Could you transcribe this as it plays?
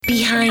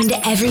Behind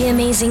every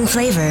amazing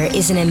flavor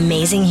is an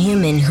amazing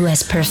human who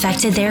has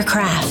perfected their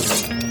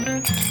craft.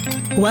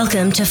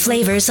 Welcome to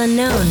Flavors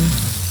Unknown,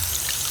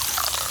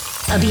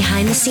 a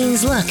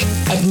behind-the-scenes look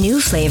at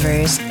new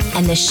flavors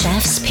and the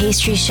chefs,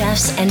 pastry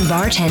chefs, and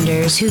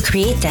bartenders who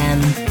create them,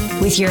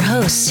 with your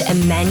host,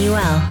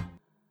 Emmanuel.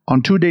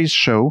 On today's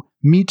show,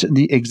 meet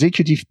the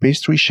executive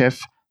pastry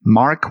chef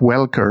Mark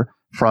Welker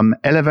from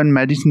 11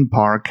 Madison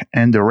Park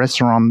and the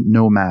restaurant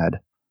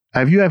Nomad.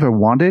 Have you ever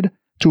wanted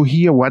to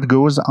hear what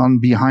goes on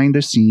behind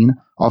the scene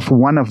of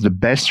one of the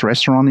best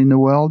restaurants in the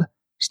world?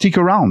 Stick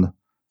around.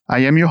 I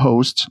am your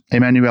host,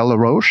 Emmanuel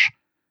Laroche,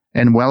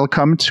 and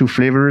welcome to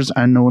Flavors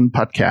Unknown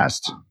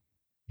podcast.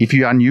 If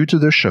you are new to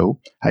the show,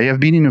 I have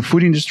been in the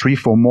food industry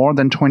for more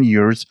than 20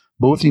 years,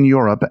 both in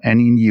Europe and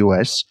in the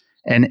US,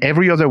 and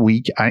every other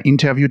week I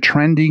interview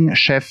trending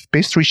chef,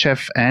 pastry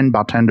chef, and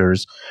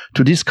bartenders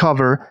to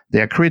discover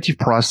their creative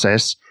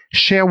process,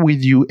 share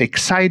with you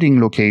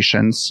exciting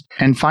locations,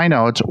 and find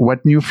out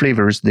what new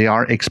flavors they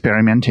are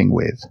experimenting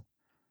with.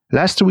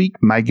 Last week,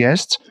 my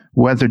guest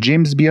was the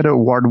James Beard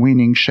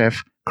Award-winning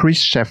chef Chris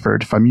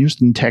Shefford from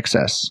Houston,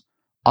 Texas.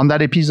 On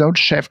that episode,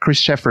 Chef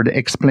Chris Shefford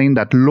explained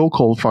that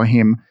local for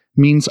him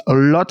means a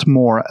lot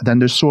more than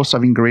the source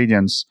of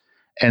ingredients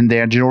and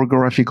their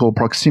geographical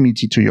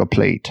proximity to your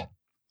plate.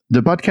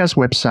 The podcast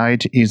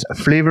website is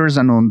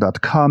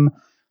flavorsunknown.com.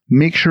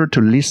 Make sure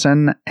to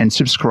listen and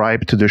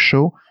subscribe to the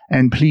show,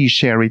 and please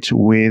share it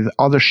with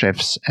other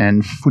chefs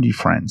and foodie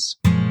friends.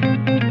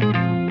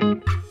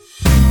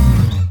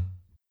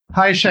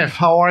 Hi, Chef.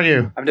 How are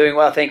you? I'm doing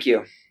well, thank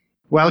you.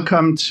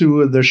 Welcome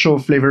to the show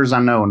Flavors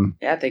Unknown.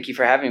 Yeah, thank you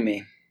for having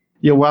me.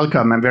 You're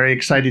welcome. I'm very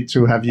excited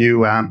to have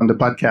you on the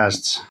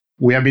podcast.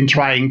 We have been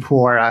trying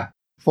for a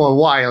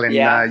while, and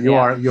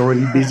you're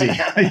really busy.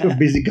 You're a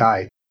busy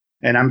guy,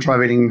 and I'm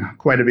traveling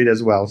quite a bit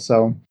as well.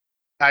 So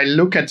I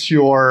look at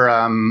your,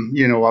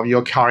 of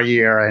your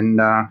career, and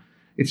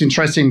it's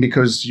interesting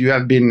because you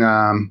have been,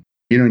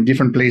 in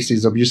different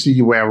places. Obviously,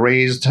 you were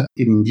raised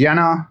in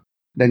Indiana.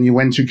 Then you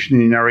went to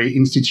Culinary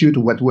Institute,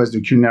 what was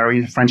the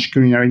French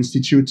Culinary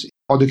Institute,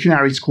 or the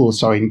Culinary School,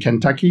 in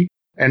Kentucky.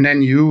 And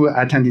then you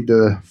attended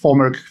the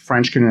former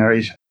French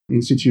Culinary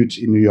Institute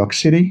in New York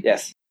City.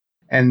 Yes.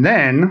 And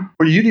then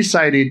you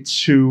decided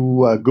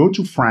to go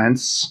to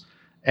France,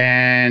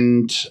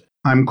 and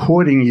I'm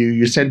quoting you,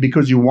 you said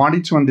because you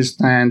wanted to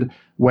understand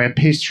where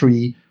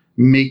pastry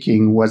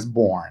making was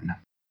born.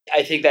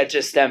 I think that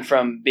just stemmed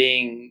from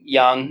being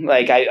young.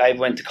 Like I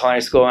went to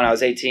culinary school when I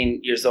was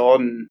 18 years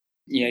old, and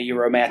you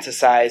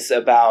romanticize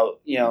about,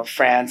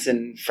 France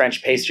and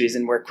French pastries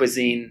and where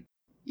cuisine,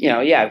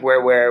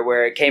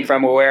 where it came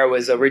from or where it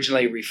was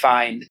originally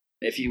refined,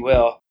 if you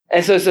will.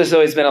 And so it's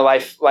always been a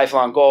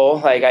lifelong goal.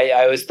 Like I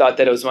always thought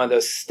that it was one of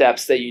those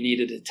steps that you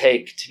needed to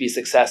take to be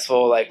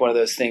successful. Like one of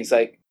those things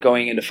like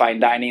going into fine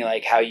dining,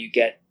 like how you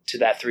get to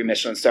that 3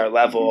 Michelin star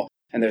level,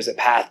 and there's a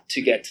path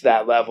to get to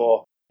that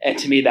level. And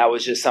to me, that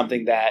was just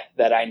something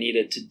that I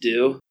needed to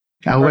do.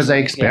 How was the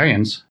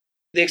experience?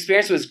 The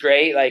experience was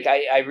great. Like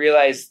I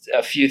realized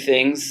a few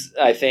things.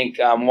 I think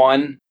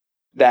one,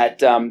 that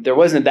there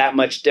wasn't that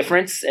much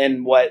difference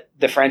in what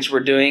the French were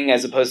doing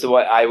as opposed to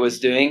what I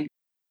was doing.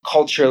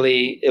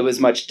 Culturally, it was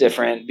much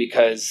different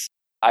because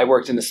I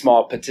worked in a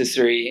small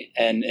patisserie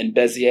in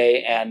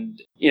Béziers,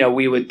 and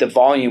the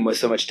volume was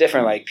so much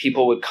different. Like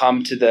people would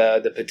come to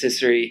the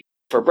patisserie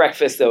for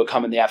breakfast, they would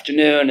come in the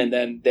afternoon, and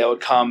then they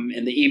would come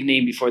in the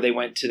evening before they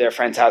went to their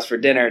friend's house for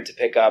dinner to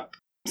pick up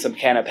some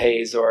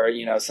canapés or,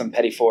 some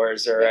petit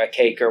fours or a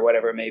cake or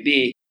whatever it may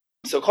be.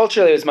 So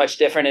culturally, it was much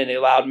different, and it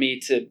allowed me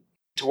to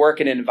work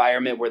in an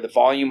environment where the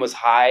volume was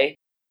high,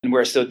 and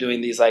we're still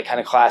doing these like kind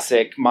of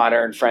classic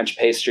modern French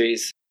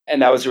pastries.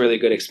 And that was a really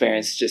good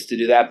experience just to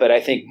do that. But I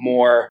think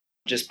more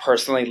just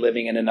personally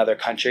living in another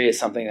country is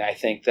something that I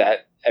think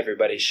that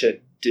everybody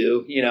should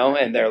do,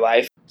 in their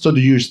life. So do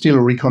you still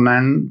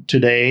recommend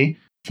today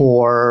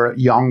for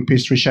young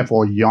pastry chef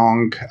or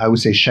young, I would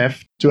say,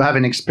 chef to have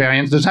an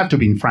experience? It doesn't have to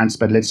be in France,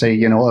 but let's say,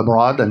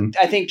 abroad. And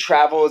I think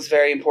travel is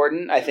very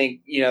important. I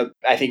think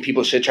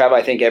people should travel.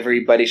 I think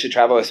everybody should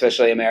travel,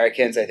 especially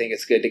Americans. I think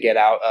it's good to get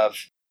out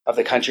of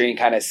the country and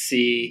kind of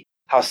see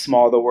how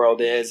small the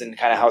world is and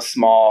kind of how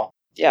small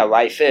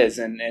life is,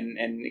 and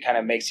it kind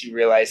of makes you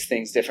realize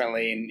things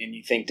differently and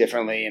you think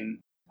differently. And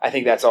I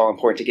think that's all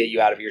important to get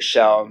you out of your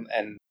shell.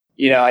 And,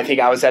 I think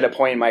I was at a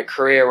point in my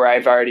career where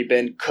I've already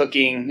been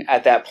cooking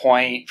at that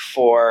point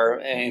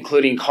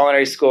including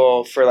culinary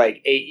school for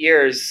like 8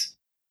 years.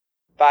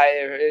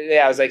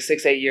 I was like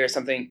 6-8 years,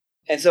 something.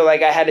 And so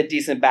like I had a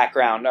decent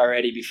background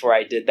already before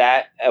I did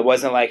that. It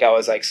wasn't like I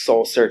was like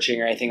soul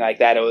searching or anything like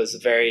that. It was a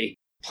very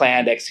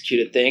planned,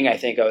 executed thing. I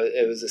think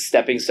it was a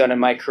stepping stone in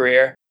my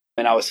career.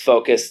 And I was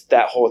focused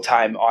that whole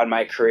time on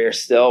my career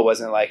still. It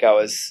wasn't like I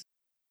was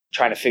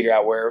trying to figure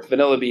out where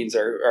vanilla beans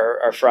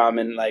are from,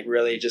 and like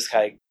really just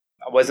kind of,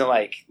 I wasn't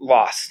like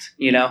lost,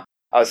 I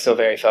was still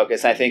very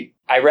focused. I think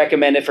I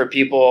recommend it for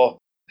people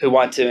who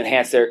want to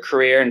enhance their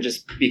career and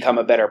just become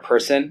a better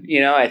person.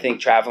 I think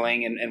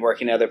traveling and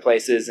working in other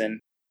places and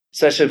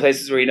especially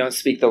places where you don't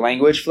speak the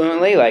language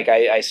fluently. Like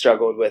I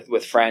struggled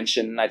with French,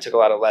 and I took a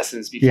lot of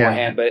lessons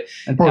beforehand. But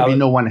and probably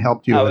no one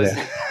helped you over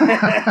there.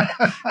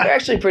 They're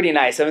actually pretty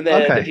nice. Some of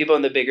the people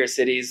in the bigger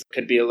cities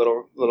could be a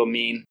little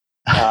mean,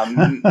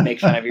 make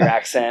fun of your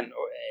accent.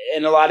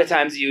 And a lot of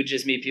times you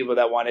just meet people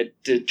that wanted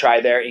to try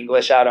their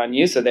English out on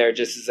you. So they're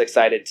just as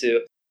excited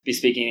to be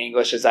speaking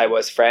English as I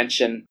was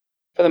French. And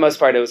for the most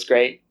part, it was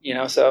great,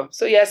 So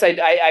yes,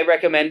 I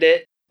recommend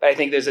it. But I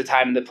think there's a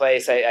time and the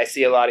place. I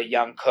see a lot of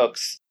young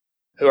cooks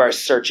who are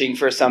searching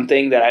for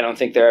something that I don't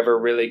think they're ever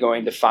really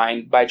going to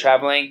find by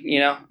traveling,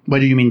 What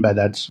do you mean by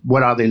that?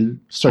 What are they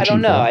searching for? I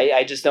don't know.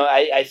 I just don't.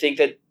 I think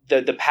that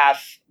the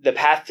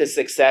path to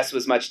success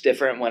was much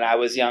different when I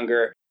was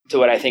younger to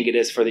what I think it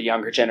is for the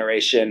younger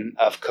generation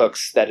of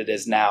cooks that it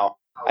is now.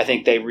 I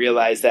think they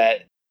realize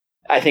that.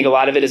 I think a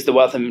lot of it is the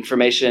wealth of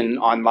information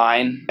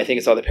online. I think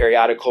it's all the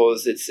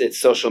periodicals. It's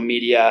social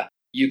media.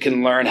 You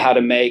can learn how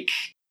to make,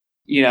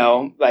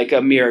 like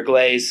a mirror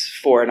glaze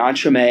for an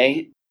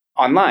entremet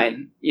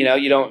online.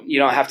 You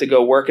don't have to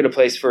go work at a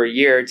place for a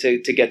year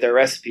to get their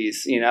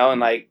recipes, and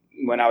like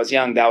when I was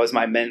young, that was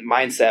my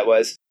mindset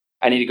was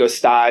I need to go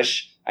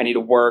stage, I need to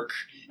work,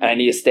 and I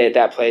need to stay at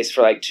that place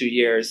for like 2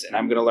 years, and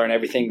I'm going to learn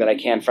everything that I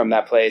can from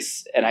that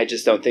place. And I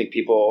just don't think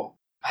people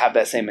have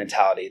that same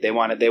mentality. They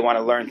want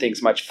to learn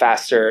things much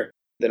faster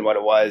than what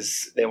it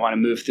was. They want to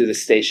move through the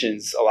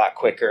stations a lot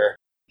quicker,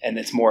 and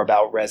it's more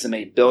about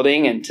resume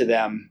building. And to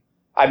them,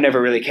 I've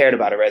never really cared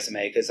about a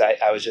resume because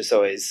I was just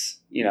always,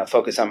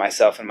 focused on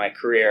myself and my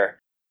career,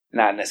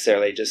 not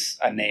necessarily just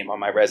a name on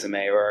my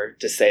resume or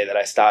to say that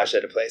I staged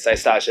at a place. I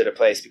staged at a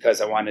place because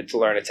I wanted to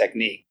learn a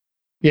technique.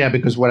 Yeah,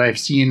 because what I've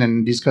seen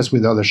and discussed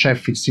with other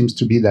chefs, it seems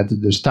to be that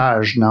the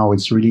stage now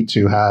it's really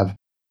to have,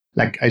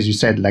 like, as you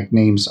said, like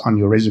names on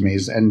your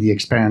resumes and the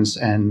experience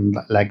and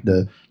like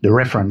the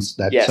reference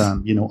that, yes.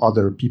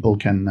 Other people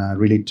can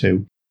relate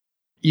to.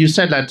 You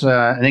said that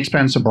an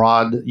experience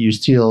abroad, you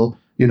still,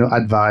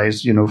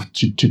 advise,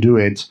 to do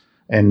it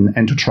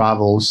and to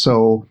travel.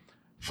 So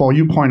for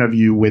your point of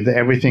view, with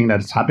everything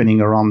that's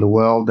happening around the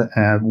world,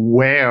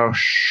 where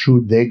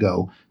should they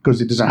go? Because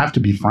it doesn't have to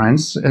be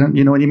France,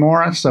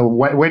 anymore. So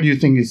where do you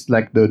think is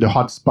like the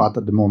hot spot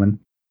at the moment?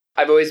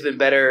 I've always been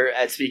better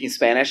at speaking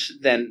Spanish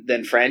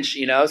than French,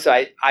 So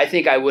I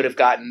think I would have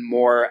gotten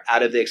more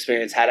out of the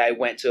experience had I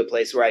went to a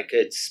place where I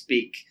could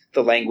speak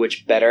the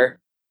language better.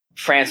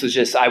 France was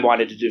just, I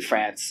wanted to do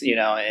France,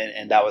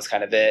 and that was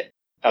kind of it.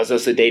 I was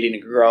also dating a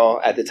girl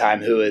at the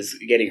time who was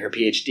getting her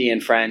PhD in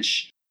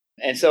French.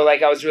 And so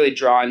like I was really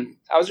drawn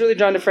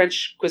to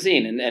French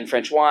cuisine and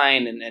French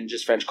wine and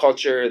just French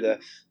culture,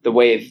 the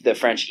way the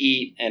French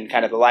eat and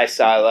kind of the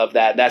lifestyle of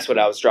that. That's what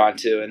I was drawn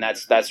to. And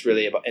that's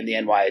really about, in the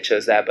end why I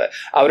chose that. But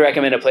I would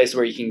recommend a place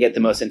where you can get the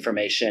most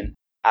information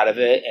out of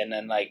it and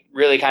then like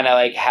really kind of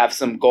like have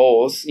some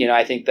goals.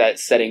 I think that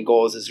setting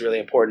goals is really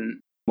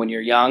important when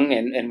you're young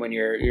and when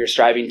you're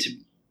striving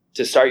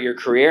to start your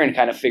career and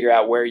kind of figure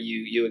out where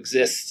you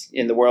exist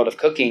in the world of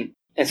cooking.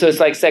 And so it's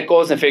like set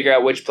goals and figure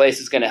out which place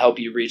is going to help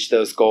you reach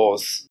those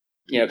goals,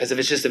 because if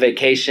it's just a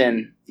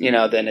vacation,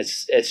 then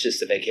it's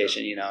just a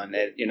vacation, and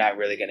you're not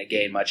really going to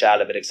gain much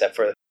out of it except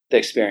for the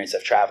experience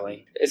of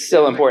traveling. It's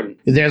still important.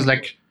 There's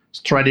like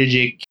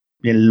strategic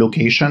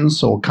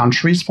locations or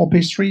countries for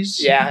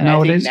pastries. Yeah. And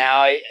nowadays.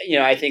 I think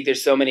now, I think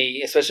there's so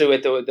many, especially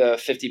with the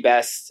 50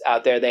 best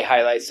out there, they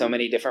highlight so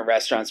many different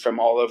restaurants from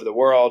all over the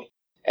world.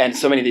 And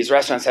so many of these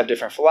restaurants have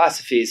different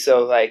philosophies.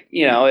 So like,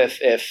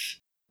 if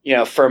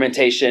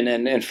fermentation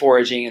and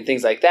foraging and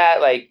things like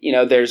that. Like,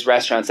 there's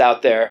restaurants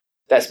out there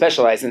that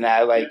specialize in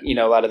that. Like,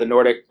 a lot of the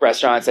Nordic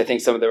restaurants, I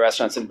think some of the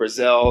restaurants in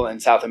Brazil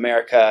and South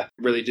America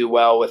really do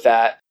well with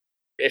that.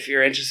 If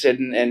you're interested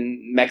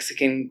in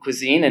Mexican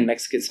cuisine and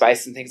Mexican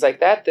spice and things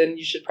like that, then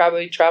you should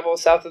probably travel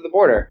south of the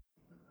border.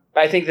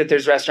 But I think that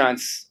there's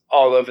restaurants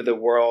all over the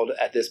world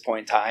at this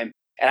point in time.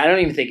 And I don't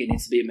even think it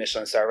needs to be a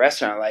Michelin star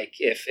restaurant. Like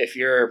if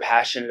you're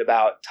passionate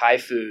about Thai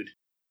food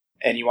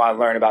and you want to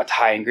learn about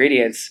Thai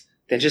ingredients,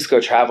 then just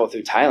go travel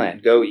through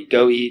Thailand. Go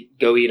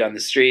eat on the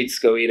streets,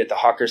 go eat at the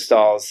hawker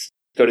stalls,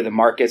 go to the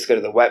markets, go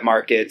to the wet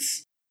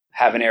markets,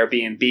 have an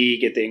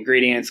Airbnb, get the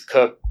ingredients,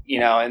 cook,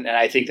 and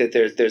I think that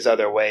there's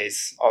other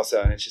ways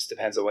also, and it just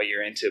depends on what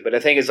you're into. But I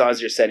think as long as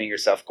you're setting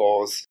yourself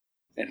goals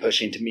and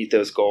pushing to meet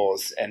those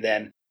goals, and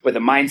then with a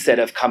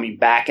mindset of coming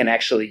back and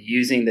actually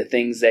using the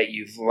things that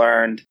you've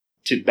learned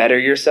to better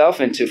yourself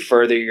and to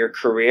further your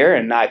career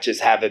and not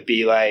just have it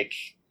be like,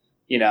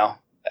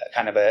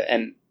 kind of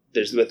and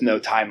there's with no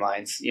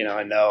timelines,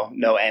 and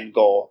no end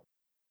goal.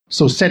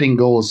 So setting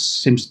goals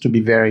seems to be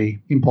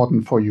very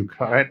important for you,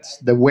 correct?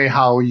 The way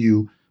how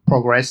you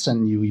progress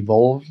and you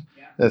evolve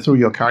through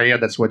your career,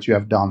 that's what you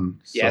have done.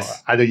 So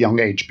yes. At a young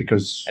age,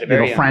 because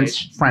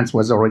France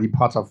was already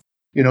part of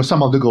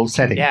some of the goal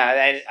setting.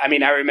 Yeah,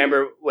 I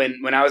remember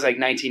when I was like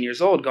 19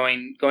 years old,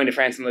 going to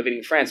France and living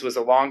in France was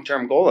a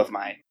long-term goal of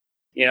mine.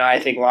 I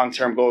think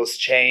long-term goals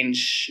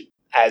change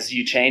as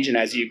you change and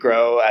as you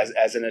grow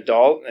as an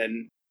adult.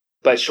 And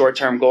But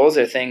short-term goals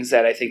are things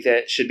that I think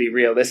that should be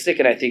realistic,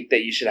 and I think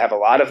that you should have a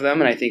lot of them,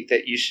 and I think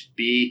that you should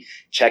be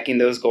checking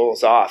those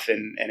goals off.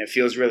 And it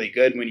feels really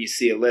good when you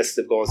see a list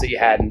of goals that you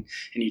had and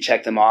you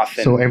check them off.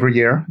 And so every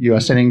year you are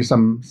setting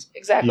some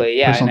exactly,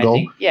 yeah, personal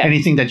goal.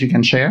 Anything that you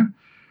can share?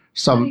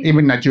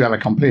 Even that you have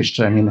accomplished.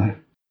 I mean,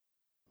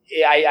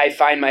 I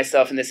find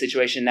myself in this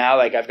situation now.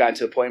 Like I've gotten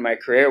to a point in my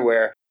career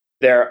where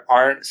there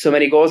aren't so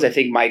many goals. I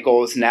think my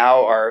goals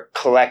now are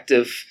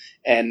collective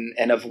and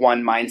of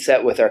one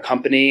mindset with our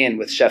company and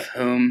with Chef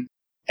Hume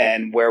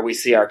and where we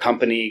see our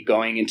company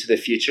going into the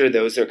future.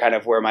 Those are kind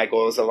of where my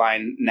goals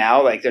align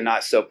now. Like they're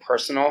not so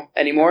personal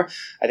anymore.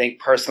 I think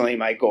personally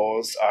my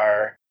goals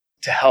are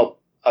to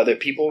help other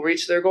people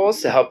reach their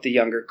goals, to help the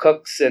younger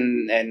cooks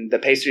and the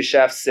pastry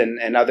chefs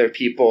and other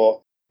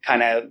people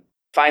kind of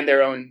find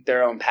their own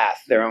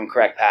path, their own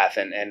correct path.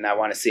 And I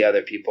want to see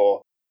other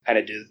people kind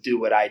of do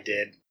what I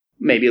did,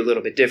 maybe a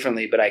little bit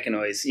differently, but I can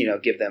always,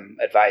 give them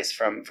advice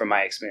from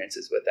my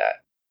experiences with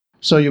that.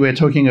 So you were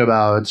talking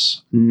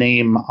about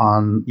name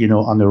on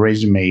the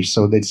resume.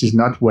 So this is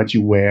not what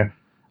you wear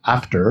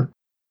after,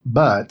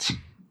 but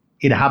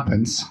it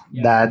happens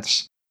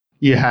that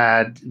you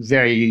had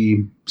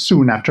very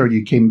soon after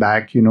you came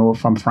back,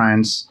 from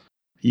France,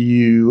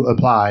 you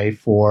apply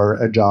for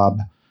a job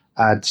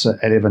at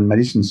 11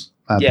 Madison's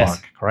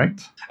Park,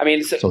 correct? I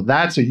mean, so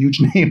that's a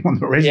huge name on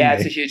the resume. Yeah,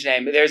 it's a huge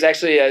name. There's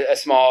actually a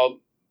small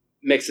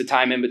mix of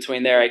time in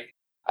between there.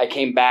 I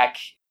came back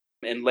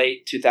in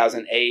late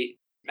 2008.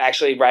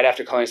 Actually, right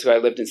after culinary school, I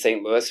lived in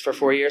St. Louis for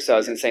 4 years. So I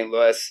was in St.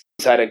 Louis.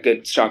 So I had a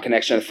good, strong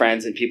connection with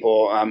friends and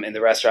people in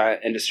the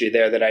restaurant industry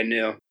there that I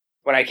knew.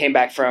 When I came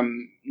back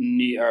from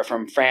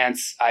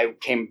France, I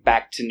came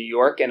back to New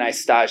York and I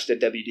staged at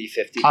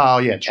WD50. Oh,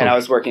 yeah, true. And I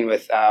was working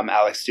with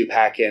Alex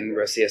Stupak and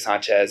Rosia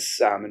Sanchez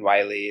and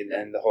Wiley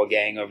and the whole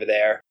gang over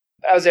there.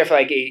 I was there for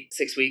like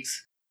 6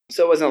 weeks.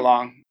 So it wasn't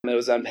long. It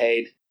was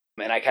unpaid.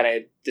 And I kind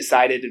of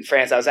decided in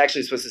France, I was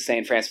actually supposed to stay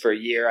in France for a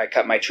year. I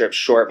cut my trip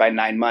short by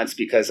 9 months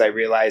because I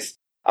realized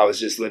I was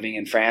just living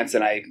in France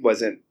and I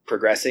wasn't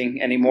progressing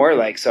anymore.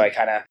 So I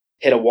kind of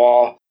hit a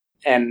wall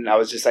and I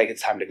was just like,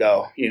 it's time to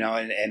go,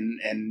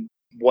 and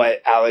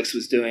what Alex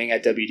was doing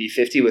at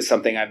WD50 was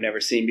something I've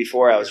never seen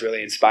before. I was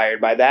really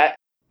inspired by that.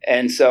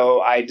 And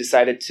so I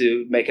decided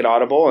to make it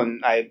audible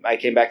and I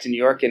came back to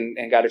New York and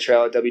got a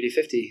trail at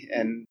WD50.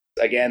 And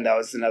again, that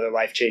was another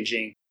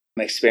life-changing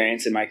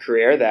experience in my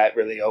career that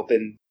really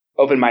opened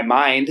my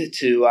mind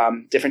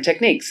to different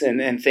techniques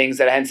and things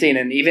that I hadn't seen.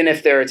 And even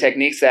if there are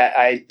techniques that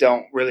I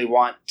don't really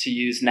want to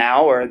use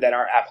now or that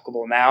aren't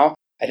applicable now,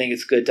 I think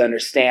it's good to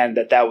understand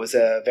that was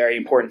a very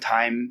important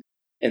time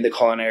in the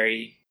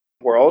culinary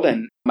world.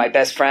 And my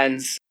best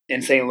friends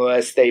in St.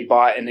 Louis, they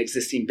bought an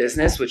existing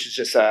business, which is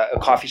just a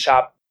coffee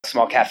shop, a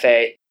small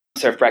cafe,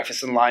 served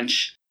breakfast and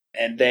lunch.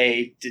 And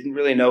they didn't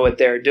really know what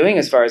they were doing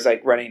as far as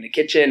like running the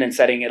kitchen and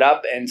setting it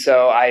up. And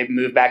so I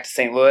moved back to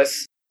St.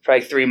 Louis for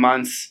like 3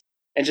 months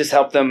and just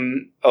helped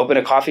them open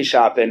a coffee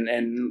shop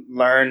and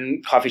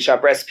learn coffee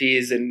shop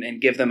recipes and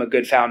give them a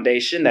good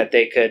foundation that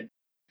they could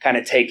kind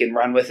of take and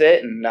run with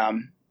it. And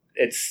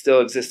it's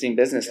still existing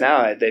business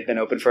now. They've been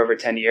open for over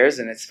 10 years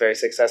and it's very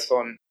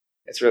successful and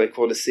it's really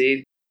cool to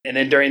see. And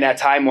then during that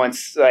time,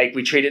 once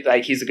we treated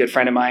he's a good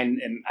friend of mine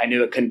and I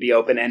knew it couldn't be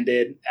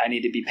open-ended. I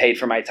needed to be paid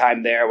for my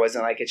time there. It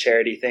wasn't like a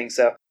charity thing.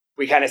 So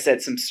we kind of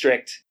set some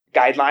strict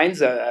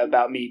guidelines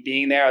about me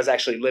being there. I was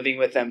actually living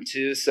with them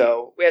too.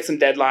 So we had some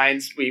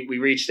deadlines. We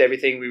reached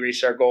everything. We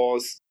reached our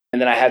goals.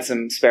 And then I had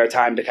some spare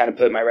time to kind of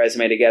put my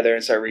resume together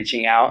and start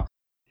reaching out.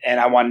 And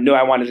I knew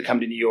I wanted to come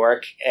to New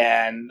York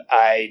and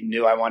I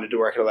knew I wanted to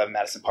work at 11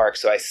 Madison Park.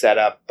 So I set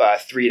up a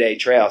 3-day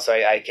trail. So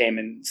I came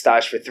and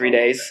staged for 3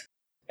 days.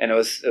 And it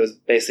was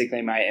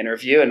basically my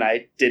interview, and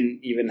I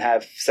didn't even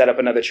have set up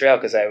another trail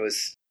because I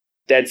was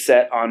dead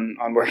set on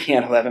working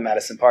at 11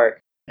 Madison Park.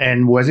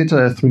 And was it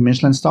a 3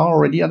 Michelin star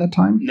already at that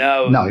time?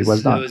 No, it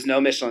was not. There was no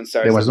Michelin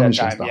stars there was at no that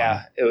Michelin time. Star.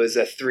 Yeah, it was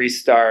a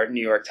 3-star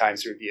New York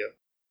Times review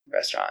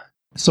restaurant.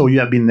 So you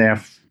have been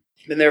there?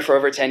 Been there for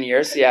over 10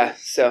 years, yeah.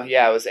 So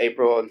yeah, it was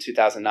April in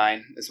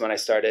 2009 is when I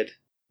started.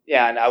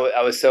 Yeah, and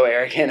I was so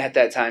arrogant at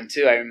that time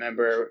too. I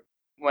remember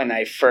when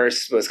I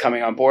first was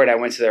coming on board, I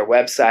went to their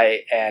website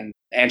and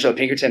Angela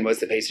Pinkerton was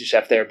the pastry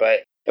chef there,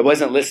 but it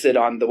wasn't listed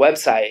on the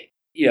website.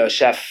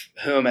 Chef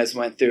Hume has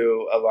went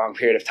through a long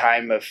period of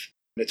time of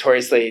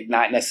notoriously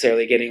not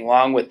necessarily getting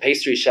along with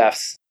pastry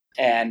chefs.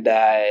 And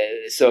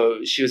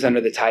so she was under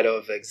the title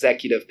of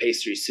executive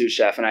pastry sous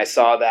chef. And I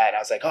saw that and I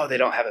was like, oh, they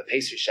don't have a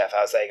pastry chef.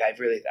 I was like,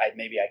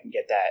 maybe I can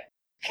get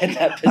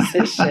that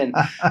position.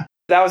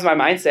 That was my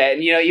mindset.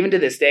 And, even to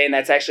this day, and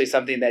that's actually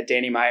something that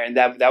Danny Meyer, and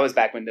that was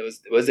back when there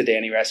was a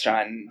Danny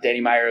restaurant. And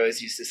Danny Meyer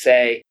always used to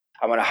say,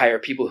 I want to hire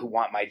people who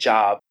want my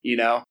job,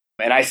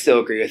 And I still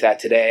agree with that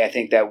today. I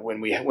think that when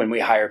we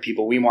hire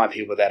people, we want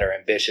people that are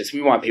ambitious.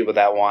 We want people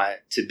that want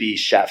to be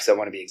chefs, that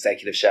want to be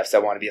executive chefs,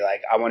 that want to be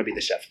like, I want to be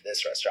the chef of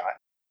this restaurant.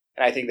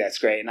 And I think that's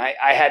great. And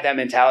I had that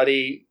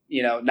mentality,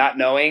 not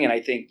knowing. And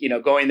I think,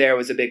 going there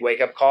was a big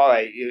wake up call.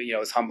 It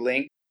was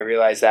humbling. I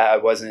realized that I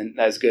wasn't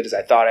as good as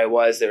I thought I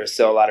was. There was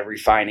still a lot of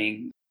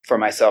refining for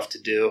myself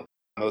to do.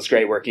 It was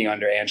great working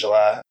under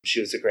Angela. She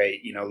was a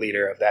great,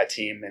 leader of that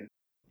team. And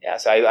yeah,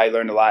 so I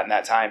learned a lot in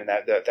that time and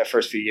that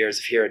first few years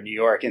of here in New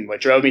York. And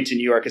what drove me to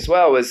New York as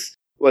well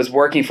was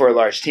working for a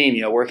large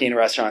team, working in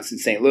restaurants in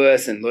St.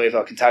 Louis and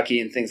Louisville, Kentucky,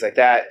 and things like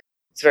that.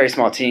 It's very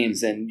small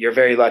teams, and you're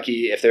very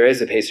lucky if there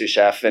is a pastry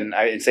chef. And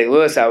in St.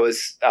 Louis, I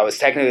was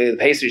technically the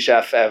pastry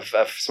chef of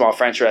a small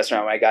French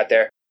restaurant when I got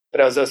there.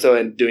 But I was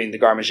also doing the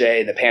garde manger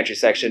in the pantry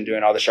section,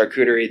 doing all the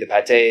charcuterie, the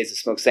pâtés, the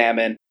smoked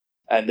salmon.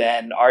 And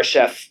then our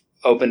chef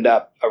opened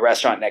up a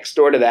restaurant next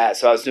door to that.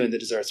 So I was doing the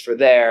desserts for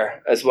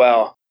there as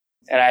well.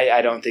 And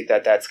I don't think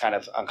that that's kind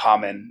of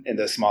uncommon in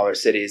those smaller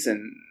cities.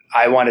 And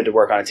I wanted to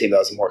work on a team that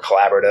was more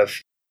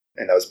collaborative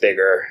and that was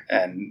bigger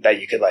and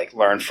that you could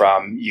learn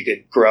from. You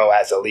could grow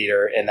as a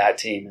leader in that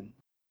team.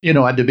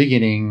 At the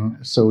beginning,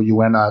 so you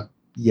were not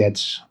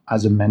yet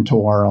as a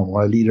mentor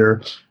or a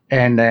leader.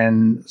 And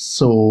then,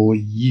 so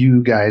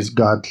you guys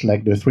got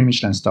the 3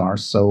 Michelin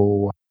stars.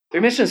 So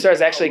 3 Michelin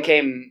stars actually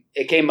came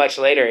much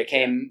later. It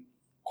came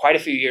quite a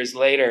few years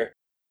later.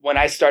 When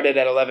I started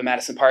at 11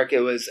 Madison Park, it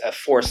was a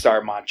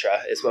 4-star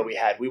mantra is what we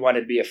had. We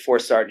wanted to be a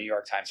 4-star New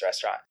York Times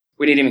restaurant.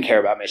 We didn't even care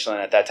about Michelin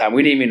at that time.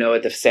 We didn't even know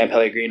what the San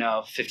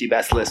Pellegrino 50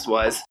 best list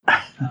was.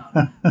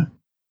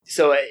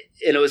 So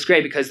it was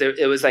great because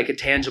it was like a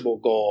tangible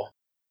goal.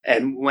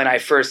 And when I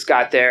first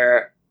got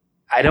there,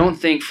 I don't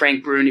think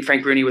Frank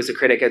Bruni was a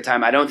critic at the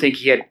time. I don't think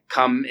he had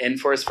come in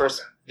for his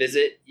first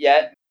visit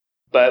yet.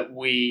 But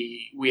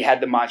we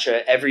had the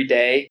mantra every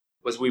day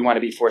was we want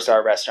to be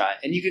 4-star restaurant.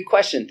 And you could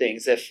question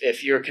things.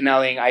 If you're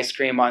canneling ice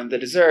cream on the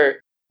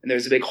dessert and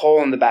there's a big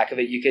hole in the back of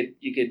it, you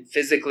could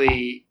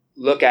physically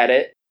look at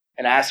it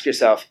and ask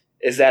yourself,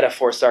 is that a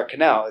 4-star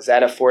cannelle? Is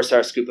that a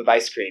 4-star scoop of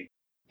ice cream?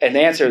 And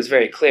the answer was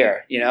very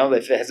clear.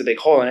 If it has a big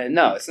hole in it,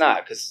 no, it's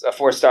not. Because a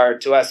 4-star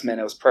to us meant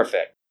it was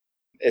perfect.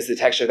 Is the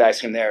texture of the ice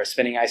cream there?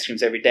 Spinning ice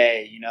creams every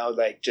day,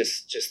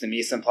 just the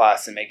mise en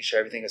place and making sure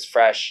everything is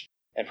fresh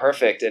and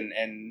perfect.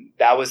 And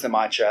that was the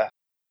mantra.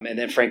 And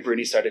then Frank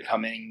Bruni started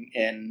coming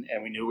in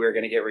and we knew we were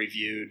going to get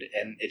reviewed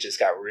and it just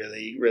got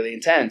really, really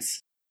intense.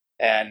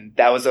 And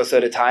that was also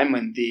at a time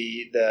when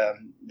the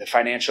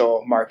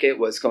financial market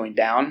was going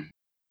down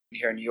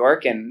here in New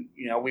York. And,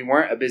 we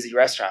weren't a busy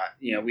restaurant.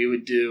 We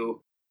would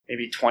do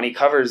maybe 20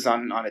 covers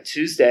on a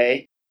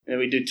Tuesday. And then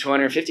we'd do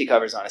 250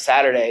 covers on a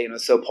Saturday. It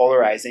was so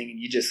polarizing. And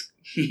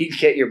you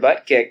get your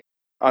butt kicked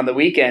on the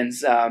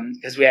weekends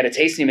because we had a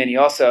tasting menu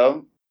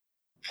also,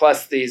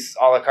 plus these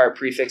a la carte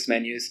prefix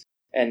menus.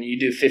 And you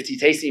do 50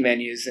 tasting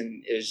menus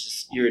and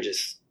you were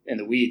just in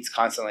the weeds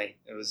constantly.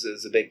 It was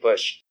a big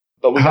push.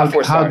 But we got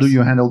 4 stars. How do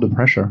you handle the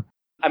pressure?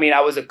 I mean, I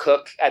was a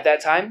cook at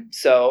that time,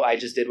 so I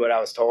just did what I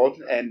was told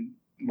and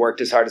worked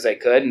as hard as I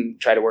could and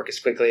tried to work as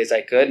quickly as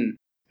I could and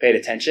paid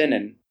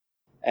attention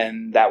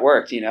and that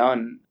worked,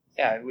 And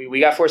yeah, we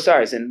got 4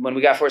 stars. And when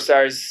we got 4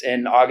 stars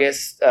in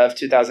August of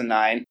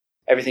 2009,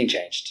 everything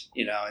changed,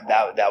 And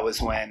that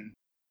was when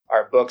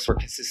our books were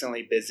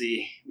consistently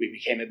busy. We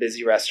became a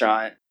busy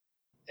restaurant.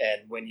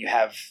 And when you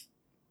have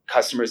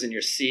customers in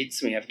your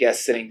seats, when you have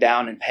guests sitting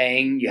down and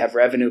paying, you have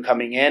revenue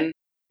coming in.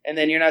 And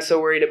then you're not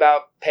so worried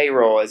about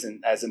payroll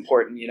isn't as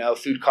important.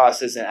 Food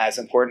costs isn't as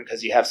important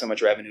because you have so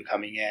much revenue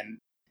coming in.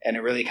 And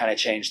it really kind of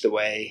changed the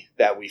way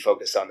that we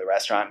focused on the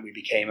restaurant. We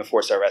became a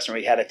 4-star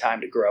restaurant. We had a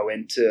time to grow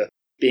into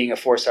being a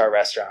 4-star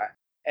restaurant.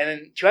 And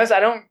then, to be honest,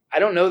 I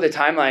don't know the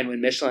timeline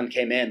when Michelin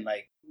came in.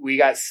 We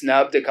got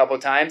snubbed a couple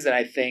times and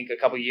I think a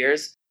couple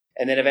years.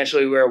 And then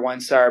eventually we were a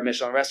 1-star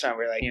Michelin restaurant.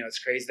 We're like, it's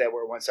crazy that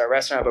we're a 1-star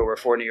restaurant, but we're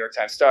 4 New York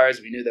Times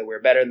stars. We knew that we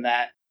were better than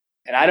that.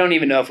 And I don't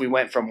even know if we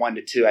went from 1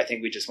 to 2. I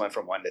think we just went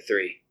from 1 to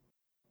 3.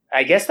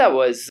 I guess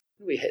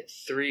we hit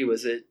 3.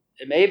 Was it?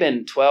 It may have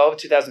been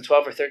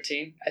 2012 or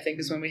 13, I think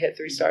is when we hit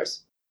 3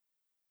 stars.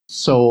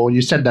 So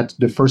you said that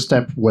the first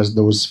step was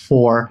those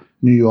 4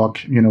 New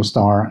York,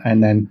 star,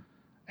 and then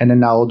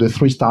now the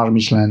 3-star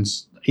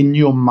Michelins. In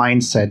your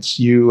mindsets,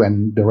 you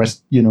and the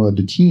rest,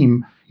 the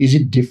team, is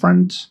it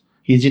different?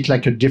 Is it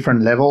a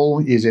different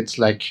level? Is it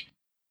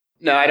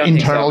no, I don't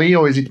internally, think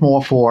so. Or is it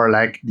more for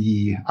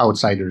the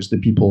outsiders, the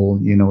people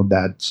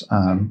that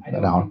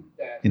are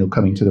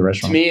coming to the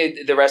restaurant? To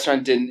me, the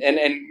restaurant didn't.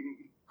 And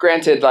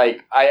granted,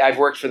 I've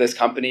worked for this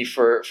company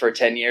for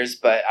 10 years,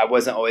 but I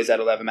wasn't always at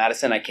 11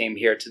 Madison. I came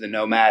here to the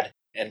Nomad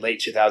in late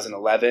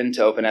 2011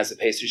 to open as a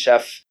pastry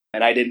chef,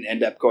 and I didn't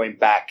end up going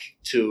back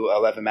to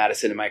 11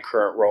 Madison in my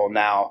current role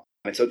now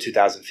until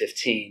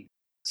 2015.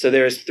 So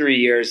there's 3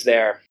 years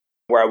there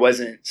where I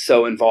wasn't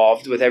so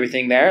involved with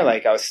everything there.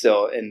 I was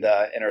still in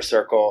the inner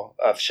circle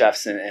of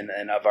chefs and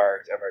of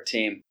our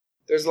team.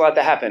 There's a lot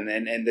that happened.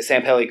 And the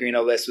San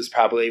Pellegrino list was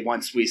probably,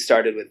 once we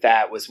started with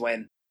that, was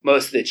when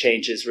most of the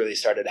changes really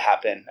started to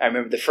happen. I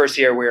remember the first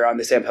year we were on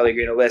the San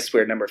Pellegrino list,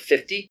 we were number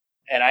 50.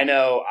 And I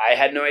know I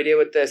had no idea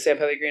what the San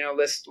Pellegrino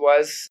list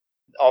was.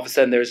 All of a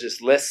sudden there's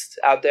this list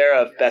out there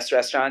of best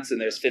restaurants and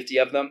there's 50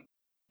 of them.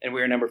 And we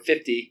were number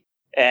 50.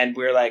 And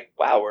we were like,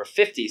 wow, we're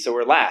 50, so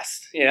we're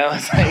last.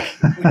 It's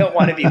we don't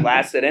want to be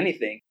last at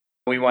anything.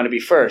 We want to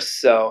be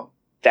first. So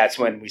that's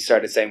when we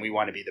started saying we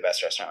want to be the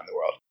best restaurant in the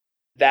world.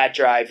 that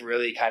drive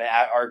really kind of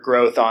our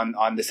growth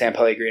on the San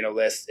Pellegrino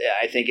list.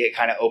 I think it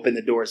kind of opened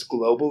the doors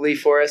globally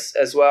for us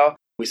as well.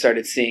 We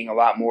started seeing a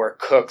lot more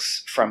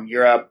cooks from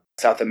Europe,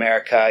 South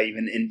America,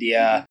 even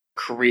India,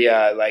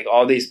 Korea, like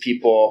all these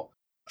people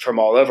from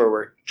all over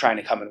were trying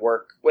to come and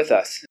work with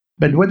us.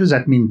 But what does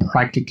that mean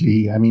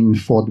practically? I mean,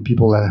 for the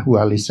people who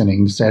are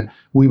listening, said,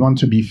 we want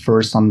to be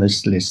first on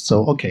this list.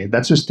 So, okay,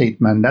 that's a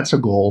statement, that's a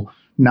goal.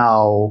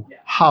 Now,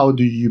 how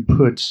do you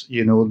put,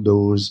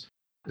 those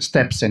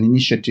steps and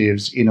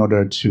initiatives in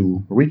order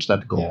to reach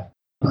that goal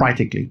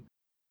practically?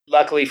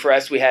 Luckily for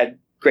us, we had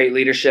great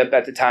leadership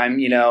at the time.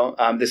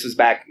 This was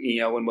back,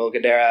 when Will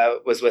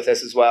Guidera was with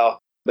us as well.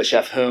 But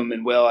Chef Hume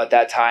and Will at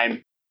that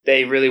time,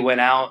 they really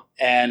went out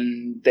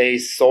and they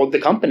sold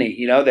the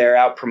company. They're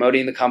out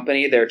promoting the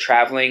company. They're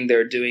traveling.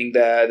 They're doing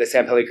the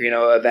San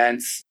Pellegrino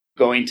events,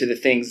 going to the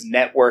things,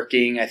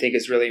 networking, I think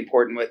is really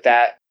important with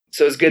that.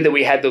 So it's good that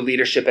we had the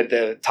leadership at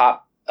the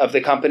top of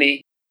the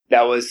company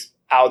that was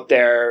out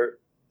there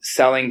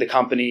selling the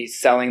company,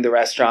 selling the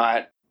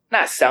restaurant,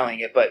 not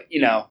selling it, but,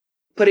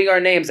 putting our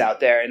names out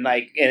there and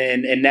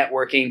and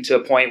networking to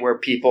a point where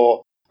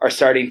people are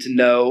starting to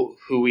know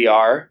who we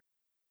are.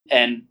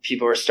 And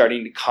people are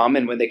starting to come.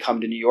 And when they come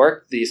to New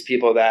York, these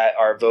people that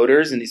are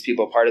voters and these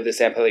people part of the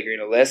San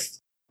Pellegrino list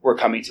were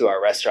coming to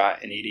our restaurant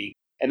and eating.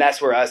 And that's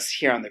where us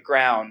here on the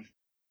ground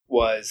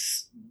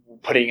was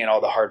putting in all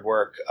the hard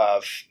work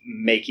of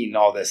making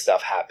all this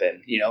stuff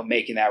happen,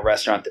 making that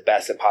restaurant the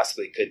best it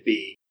possibly could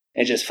be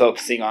and just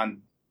focusing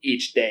on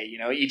each day.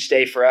 Each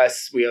day for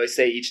us, we always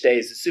say each day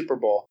is a Super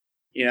Bowl,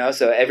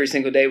 so every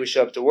single day we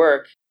show up to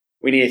work,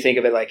 we need to think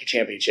of it like a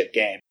championship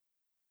game.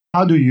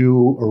 How do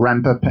you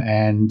ramp up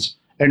and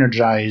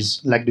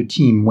energize the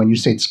team when you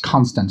say it's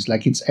constant,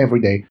 like it's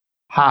every day?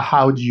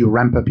 How do you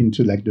ramp up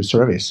into the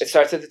service? It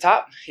starts at the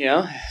top,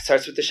 it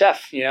starts with the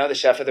chef. The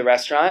chef of the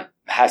restaurant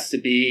has to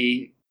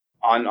be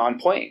on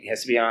point. He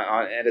has to be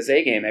on at his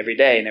A game every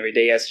day. And every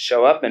day he has to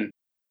show up. And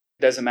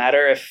it doesn't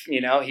matter if,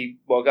 he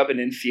woke up and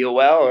didn't feel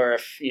well, or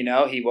if,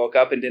 he woke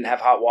up and didn't have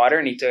hot water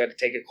and he had to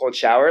take a cold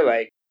shower,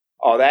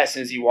 all that. As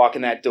soon as you walk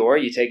in that door,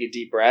 you take a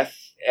deep breath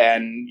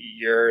and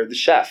you're the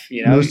chef,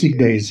 No sick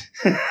days.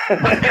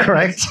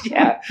 Correct?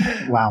 Yeah.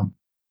 Wow,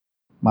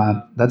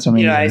 that's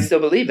amazing. I still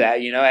believe that,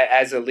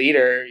 as a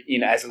leader,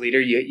 you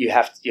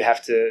have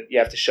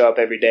to show up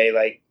every day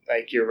like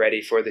you're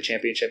ready for the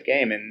championship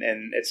game,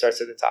 and it starts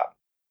at the top.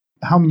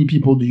 How many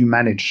people do you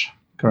manage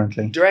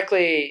currently?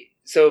 Directly.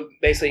 So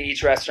basically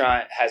each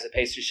restaurant has a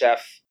pastry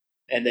chef.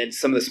 And then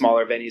some of the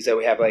smaller venues that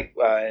we have, like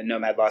in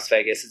Nomad Las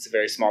Vegas, it's a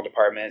very small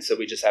department. So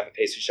we just have a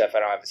pastry chef. I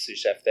don't have a sous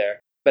chef there.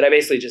 But I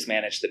basically just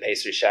manage the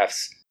pastry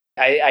chefs.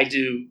 I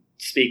do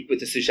speak with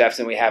the sous chefs,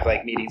 and we have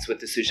meetings with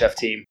the sous chef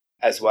team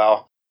as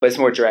well. But it's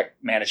more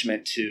direct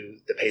management to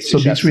the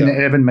pastry chefs. So between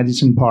 11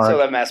 Madison Park,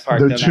 11 Madison Park,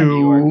 the Nomad New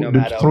York,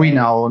 Nomad the three LA,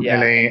 now in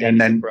LA,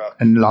 and then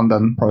in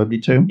London probably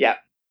too? Yeah.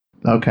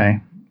 Okay.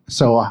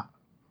 So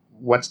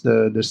what's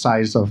the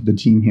size of the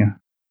team here?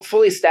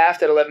 Fully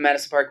staffed at 11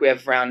 Madison Park, we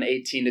have around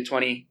 18 to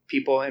 20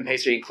 people in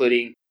pastry,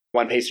 including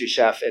one pastry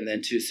chef and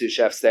then two sous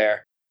chefs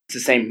there. It's the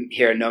same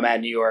here in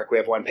Nomad, New York. We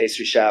have one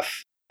pastry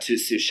chef, two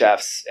sous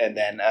chefs, and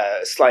then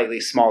a slightly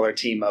smaller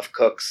team of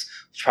cooks,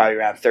 probably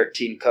around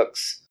 13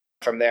 cooks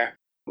from there,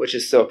 which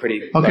is still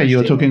pretty. Okay,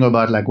 you're talking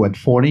about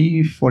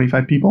 40,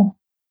 45 people?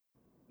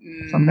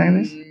 Something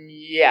like this?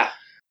 Yeah.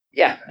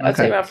 Yeah. I'd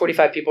say around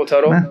 45 people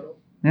total.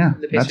 Yeah,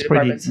 that's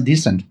pretty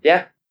decent.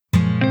 Yeah.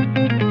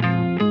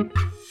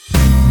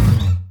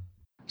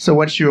 So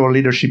what's your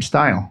leadership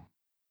style?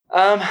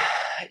 To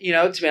be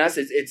honest,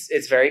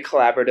 it's very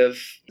collaborative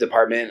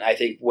department. I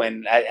think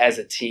when as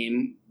a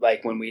team,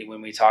 when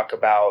we talk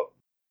about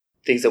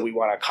things that we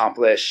want to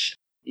accomplish,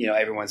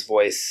 everyone's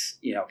voice,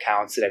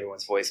 counts and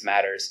everyone's voice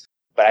matters.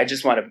 But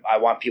I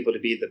want people to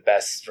be the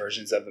best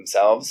versions of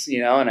themselves,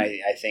 and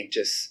I think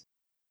just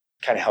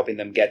kind of helping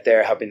them get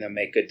there, helping them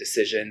make good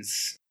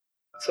decisions.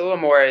 It's a little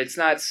more, it's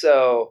not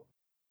so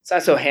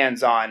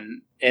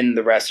hands-on in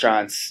the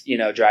restaurants,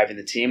 driving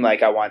the team. I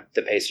want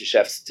the pastry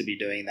chefs to be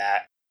doing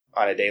that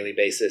on a daily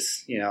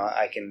basis.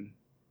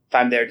 If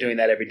I'm there doing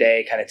that every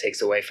day, it kind of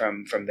takes away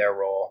from their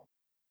role.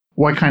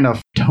 What kind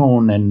of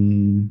tone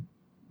and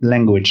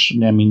language, do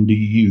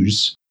you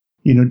use,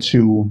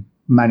 to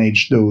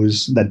manage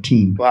that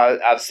team? Well,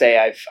 I'll say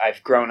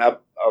I've grown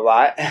up a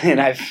lot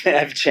and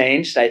I've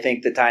changed. I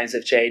think the times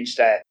have changed.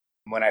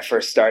 When I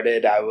first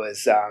started, I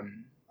was a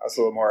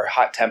little more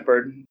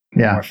hot-tempered,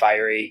 more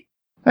fiery.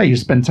 Hey, you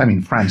spent time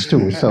in France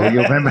too, so you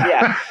remember.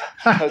 Yeah,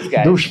 those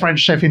guys. Those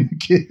French chefs in the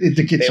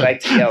kitchen. They like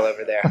to yell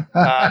over there.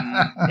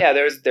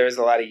 There's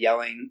a lot of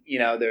yelling. You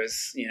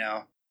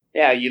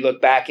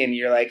look back and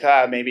you're like,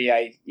 maybe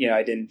I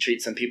didn't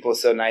treat some people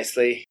so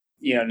nicely.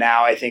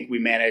 Now I think we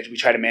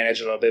try to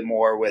manage a little bit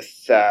more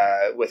with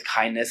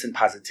kindness and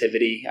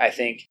positivity. I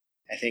think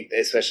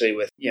especially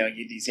with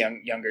these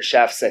younger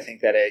chefs, I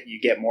think that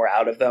you get more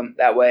out of them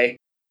that way.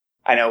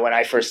 I know when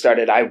I first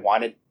started, I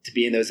wanted to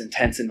be in those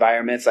intense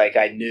environments. I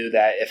knew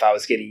that if I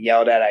was getting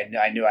yelled at,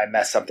 I knew I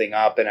messed something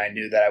up, and I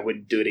knew that I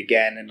wouldn't do it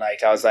again. And I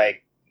was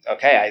like,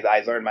 okay, I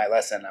learned my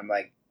lesson. I'm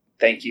like,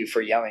 thank you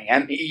for yelling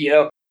at me,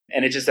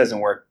 and it just doesn't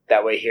work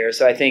that way here.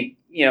 So I think,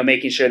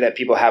 making sure that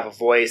people have a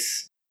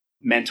voice,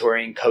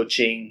 mentoring,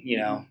 coaching,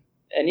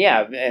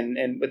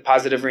 and with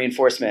positive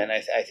reinforcement,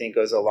 I think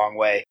goes a long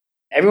way.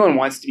 Everyone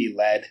wants to be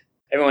led.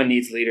 Everyone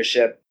needs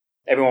leadership.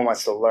 Everyone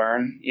wants to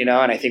learn, and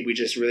I think we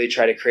just really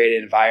try to create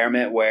an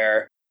environment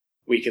where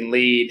we can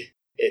lead.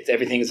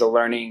 Everything is a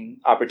learning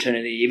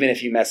opportunity. Even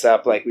if you mess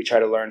up, like, we try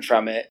to learn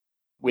from it.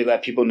 We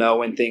let people know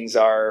when things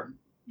are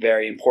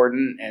very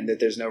important and that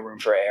there's no room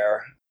for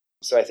error.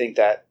 So I think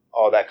that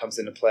all that comes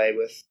into play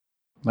with.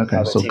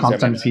 Okay, so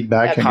constant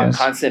feedback. Yeah,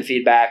 constant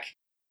feedback.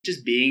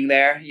 Just being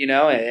there,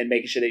 and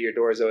making sure that your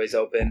door is always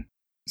open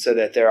so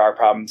that there are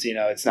problems.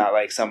 It's not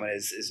like someone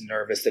is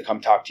nervous to come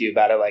talk to you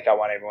about it. Like, I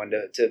want everyone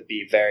to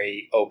be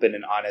very open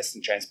and honest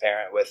and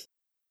transparent with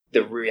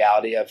the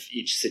reality of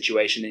each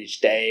situation each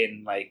day,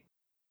 and like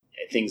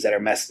things that are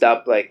messed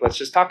up. Like, let's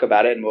just talk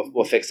about it and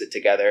we'll fix it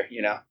together,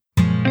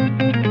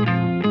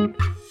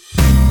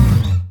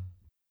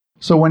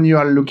 So when you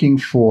are looking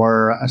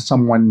for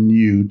someone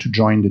new to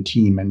join the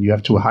team and you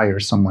have to hire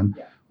someone,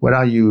 what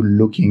are you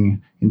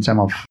looking in terms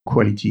of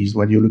qualities?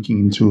 What are you looking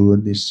into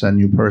this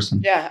new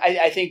person? Yeah,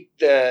 I think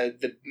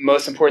the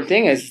most important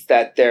thing is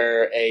that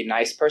they're a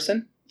nice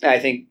person. I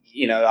think,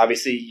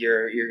 obviously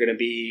you're going to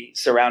be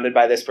surrounded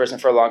by this person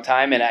for a long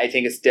time. And I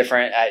think it's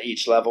different at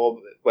each level,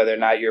 whether or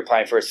not you're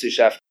applying for a sous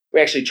chef. We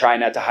actually try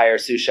not to hire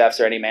sous chefs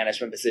or any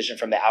management position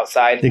from the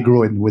outside. They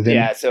grow in within.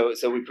 Yeah, so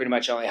we pretty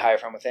much only hire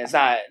from within. It's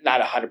not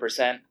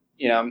 100%,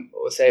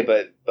 we'll say,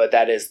 but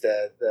that is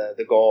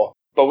the goal.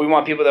 But we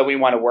want people that we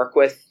want to work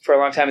with for a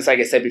long time. It's like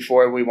I said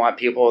before, we want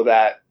people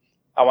that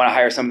I want to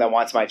hire someone that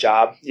wants my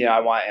job. I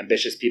want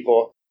ambitious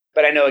people.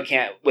 But I know it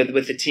can't, with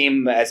the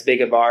team as big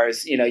as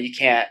ours, you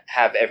can't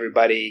have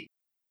everybody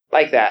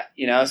like that,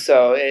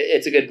 So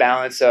it's a good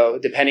balance. So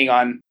depending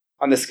on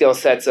the skill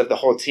sets of the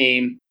whole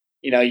team,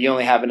 you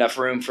only have enough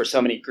room for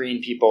so many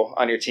green people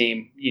on your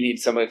team. You need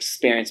some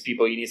experienced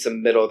people. You need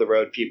some middle of the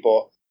road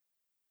people.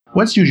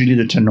 What's usually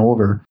the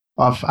turnover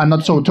of, I'm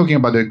not so talking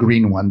about the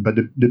green one, but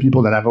the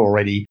people that have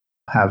already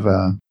have,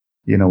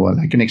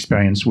 like an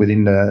experience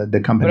within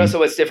the company. But also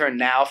what's different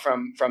now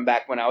from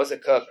back when I was a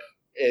cook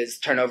is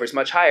turnover is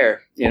much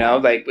higher.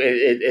 Like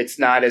it's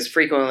not as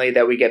frequently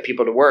that we get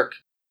people to work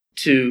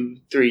 2-3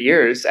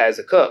 years as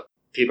a cook.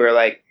 People are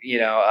like,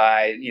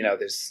 I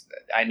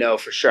know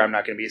for sure I'm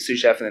not going to be a sous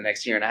chef in the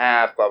next year and a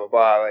half, blah, blah,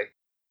 blah. Like,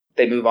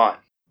 they move on.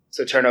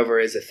 So turnover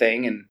is a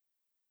thing, and,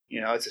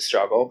 it's a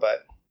struggle,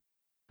 but.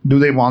 Do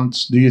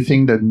you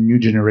think the new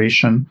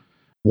generation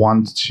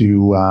want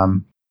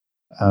to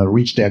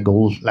reach their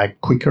goals like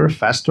quicker,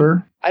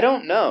 faster? I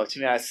don't know, to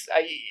be honest.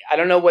 I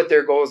don't know what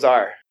their goals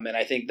are. And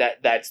I think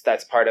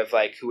that's part of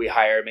like who we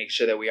hire, make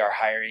sure that we are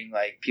hiring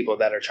like people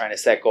that are trying to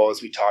set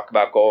goals. We talk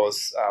about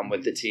goals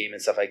with the team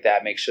and stuff like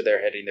that, make sure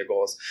they're hitting their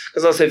goals.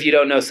 Because also if you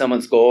don't know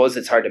someone's goals,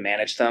 it's hard to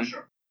manage them.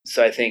 Sure.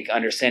 So I think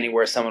understanding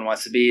where someone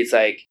wants to be, it's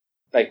like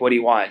what do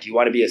you want? Do you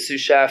want to be a sous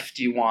chef?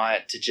 Do you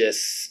want to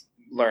just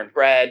learn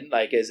bread?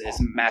 Like is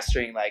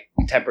mastering like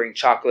tempering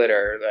chocolate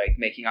or like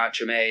making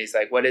entremets?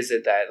 Like what is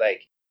it that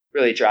like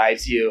really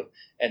drives you?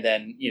 And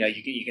then,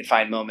 you can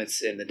find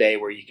moments in the day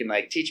where you can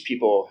like teach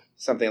people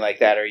something like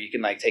that, or you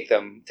can like take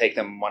them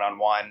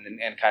one-on-one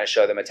and kind of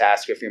show them a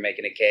task. If you're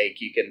making a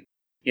cake, you can,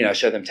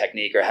 show them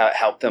technique or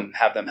have them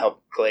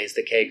help glaze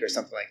the cake or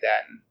something like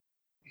that. And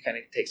it kind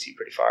of takes you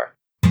pretty far.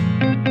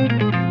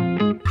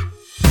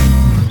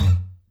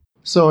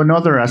 So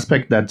another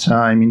aspect that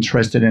I'm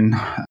interested in,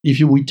 if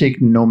we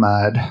take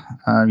Nomad,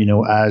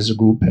 as a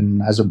group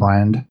and as a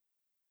brand,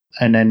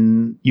 and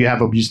then you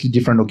have obviously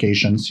different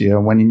locations here,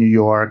 one in New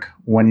York,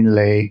 one in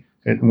LA,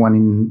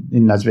 one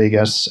in Las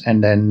Vegas,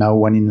 and then now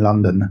one in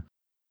London.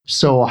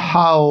 So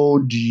how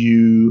do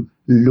you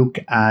look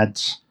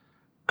at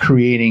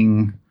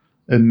creating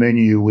a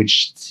menu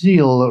which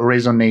still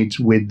resonates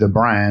with the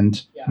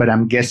brand, but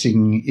I'm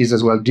guessing is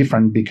as well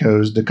different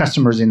because the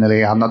customers in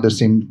LA are not the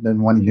same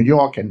than one in New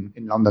York and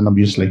in London,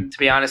 obviously. To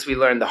be honest, we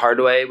learned the hard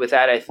way with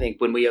that. I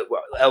think when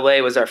LA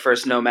was our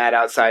first Nomad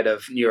outside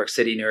of New York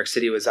City. New York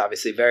City was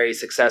obviously very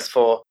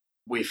successful.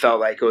 We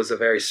felt like it was a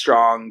very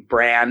strong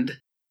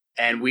brand,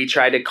 and we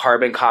tried to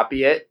carbon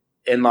copy it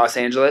in Los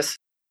Angeles.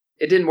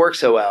 It didn't work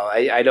so well.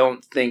 I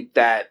don't think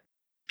that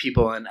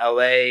people in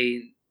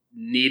LA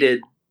needed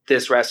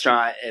this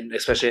restaurant, and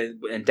especially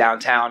in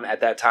downtown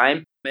at that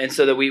time. And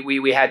so that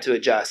we had to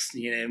adjust,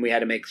 and we had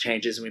to make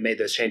changes, and we made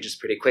those changes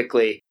pretty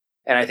quickly.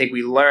 And I think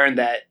we learned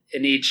that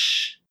in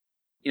each,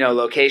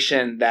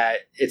 location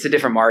that it's a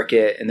different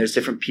market, and there's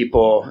different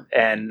people,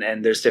 and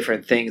there's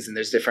different things, and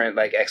there's different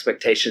like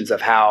expectations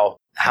of how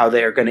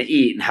they're going to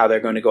eat and how they're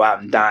going to go out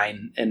and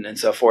dine and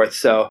so forth.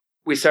 So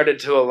we started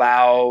to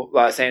allow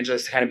Los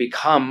Angeles to kind of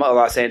become a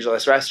Los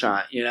Angeles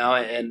restaurant,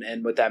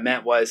 and what that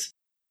meant was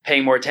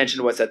paying more attention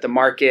to what's at the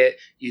market,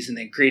 using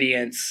the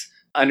ingredients,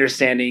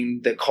 understanding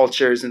the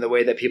cultures and the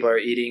way that people are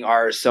eating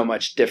are so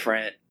much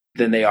different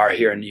than they are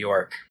here in New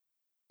York.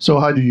 So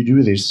how do you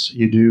do this?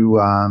 You do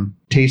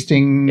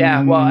tasting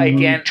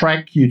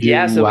track? You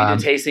do, so we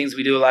do tastings.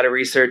 We do a lot of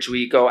research.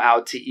 We go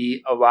out to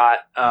eat a lot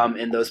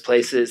in those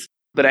places.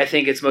 But I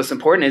think it's most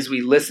important is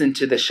we listen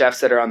to the chefs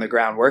that are on the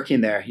ground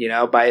working there. You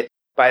know, by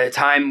the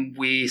time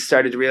we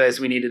started to realize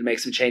we needed to make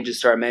some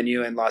changes to our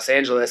menu in Los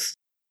Angeles,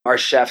 our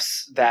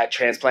chefs that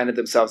transplanted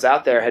themselves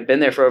out there had been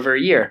there for over a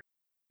year.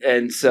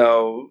 And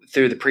so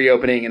through the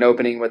pre-opening and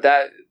opening with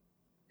that,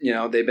 you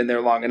know, they've been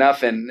there long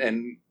enough.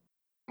 And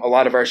a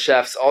lot of our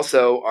chefs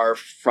also are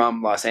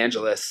from Los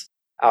Angeles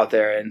out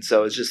there. And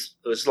so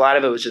a lot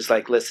of it was just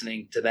like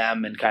listening to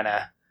them and kind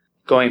of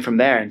going from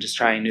there and just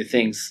trying new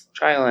things,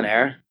 trial and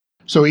error.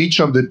 So each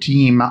of the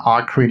team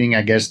are creating,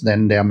 I guess,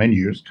 then their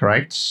menus,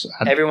 correct?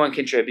 Everyone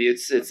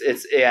contributes.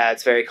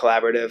 It's very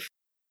collaborative.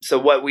 So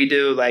what we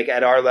do, like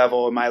at our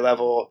level, my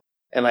level,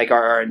 and like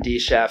our R&D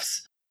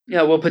chefs, you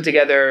know, we'll put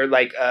together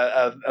like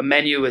a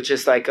menu with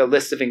just like a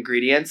list of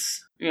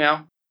ingredients, you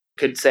know,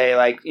 could say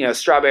like, you know,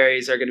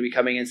 strawberries are going to be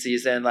coming in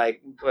season.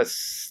 Like,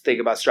 let's think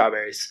about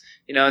strawberries,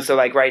 you know? And so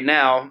like right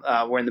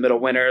now we're in the middle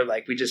of winter,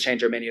 like we just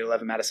changed our menu to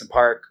 11 Madison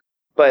Park.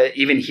 But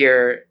even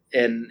here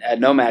at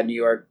Nomad, New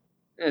York,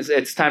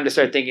 it's time to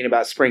start thinking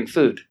about spring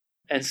food.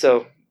 And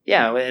so,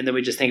 yeah. And then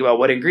we just think about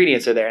what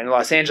ingredients are there. In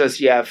Los Angeles,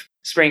 you have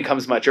spring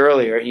comes much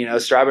earlier, you know,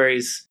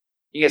 strawberries,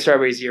 you get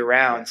strawberries year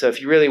round. So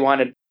if you really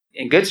wanted,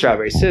 and good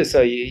strawberries too.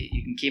 So you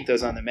can keep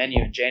those on the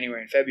menu in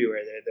January and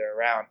February. They're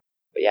around.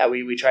 But yeah,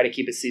 we try to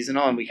keep it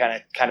seasonal and we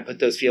kind of put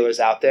those feelers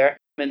out there.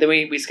 And then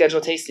we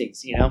schedule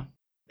tastings, you know.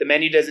 The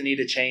menu doesn't need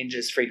to change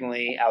as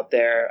frequently out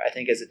there, I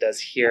think, as it does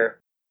here.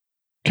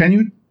 Can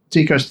you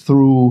take us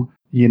through,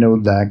 you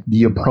know,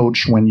 the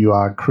approach when you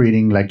are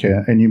creating like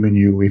a new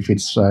menu, if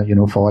it's, you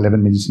know, for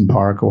 11 Madison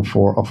Park or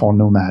for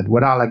Nomad?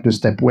 What are like the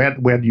steps? Where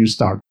do you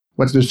start?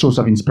 What's the source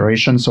of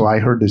inspiration? So I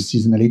heard the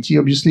seasonality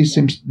obviously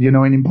seems, you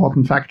know, an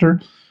important factor.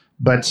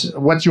 But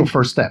what's your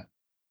first step?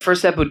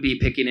 First step would be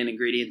picking an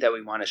ingredient that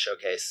we want to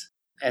showcase.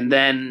 And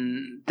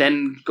then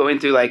going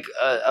through like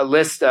a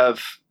list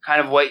of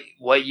kind of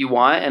what you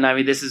want. And I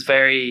mean, this is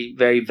very,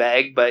 very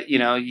vague, but you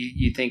know,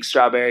 you think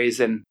strawberries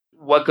and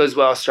what goes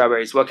well with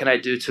strawberries? What can I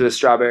do to a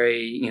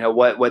strawberry? You know,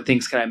 what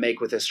things can I make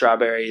with a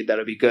strawberry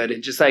that'll be good?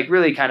 And just like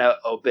really kind of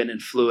open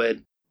and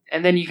fluid.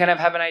 And then you kind of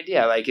have an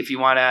idea. Like if you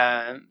want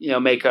to, you know,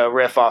 make a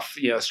riff off,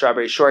 you know,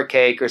 strawberry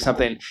shortcake or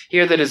something.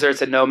 Here, the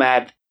desserts at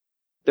Nomad,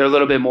 they're a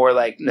little bit more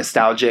like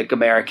nostalgic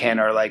American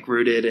or like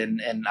rooted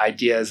in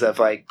ideas of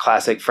like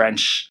classic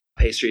French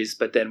pastries,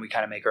 but then we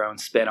kind of make our own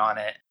spin on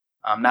it.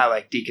 Not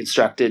like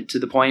deconstructed to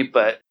the point,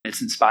 but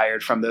it's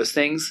inspired from those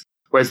things.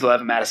 Whereas the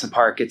 11 Madison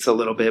Park, it's a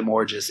little bit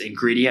more just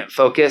ingredient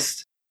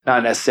focused,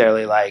 not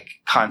necessarily like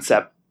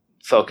concept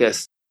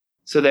focused.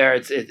 So there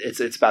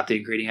it's about the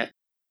ingredient.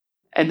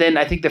 And then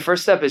I think the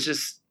first step is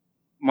just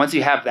once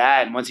you have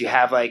that, and once you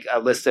have like a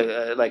list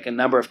of like a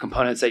number of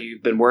components that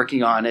you've been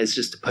working on, is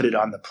just to put it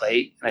on the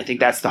plate. And I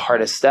think that's the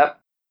hardest step,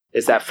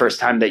 is that first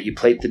time that you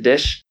plate the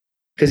dish,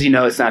 because you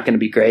know it's not going to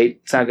be great.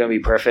 It's not going to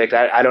be perfect.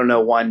 I don't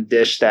know one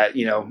dish that,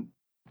 you know.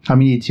 How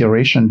many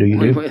iterations do you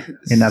do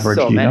in average?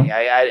 So many. Know?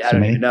 I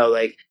don't even know.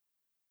 Like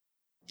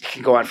it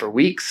can go on for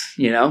weeks,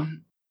 you know.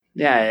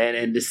 Yeah,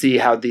 and to see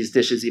how these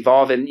dishes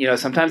evolve. And, you know,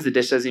 sometimes the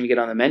dish doesn't even get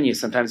on the menu.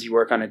 Sometimes you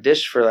work on a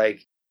dish for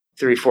like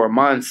 3-4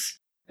 months.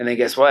 And then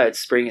guess what?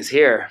 Spring is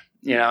here,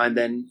 you know, and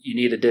then you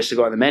need a dish to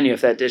go on the menu. If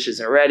that dish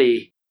isn't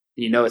ready,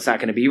 you know it's not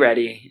going to be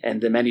ready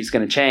and the menu's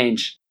going to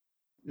change,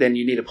 then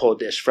you need to pull a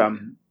dish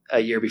from a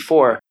year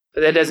before.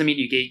 But that doesn't mean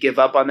you give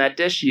up on that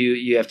dish.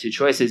 You have two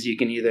choices. You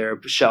can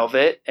either shelve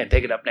it and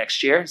pick it up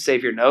next year,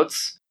 save your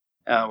notes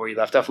where you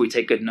left off. We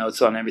take good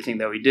notes on everything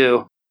that we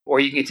do.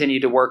 Or you can continue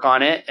to work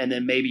on it and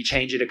then maybe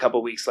change it a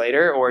couple weeks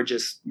later, or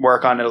just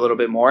work on it a little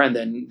bit more and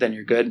then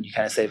you're good and you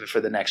kind of save it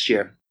for the next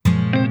year.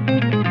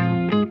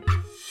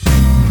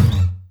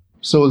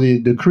 So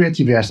the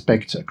creativity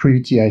aspect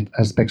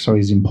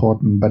is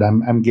important, but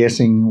I'm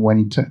guessing when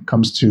it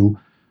comes to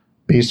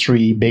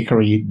pastry,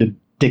 bakery, the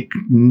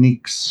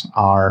techniques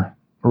are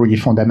really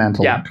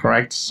fundamental,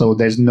 correct? So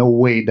there's no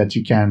way that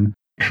you can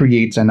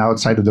create an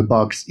outside of the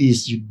box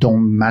if you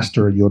don't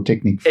master your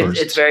technique first.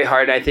 It's very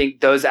hard. I think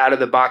those out of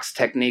the box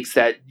techniques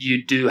that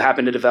you do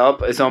happen to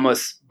develop is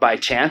almost by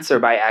chance or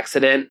by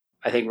accident.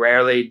 I think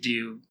rarely do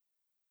you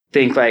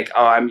think like,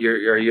 oh,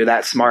 you're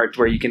that smart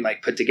where you can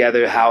like put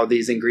together how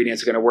these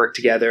ingredients are going to work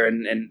together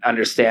and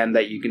understand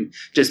that you can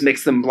just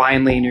mix them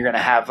blindly and you're going to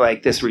have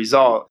like this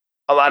result.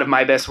 A lot of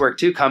my best work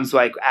too comes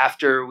like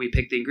after we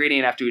pick the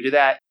ingredient, after we do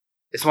that,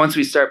 it's once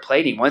we start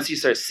plating, once you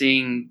start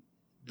seeing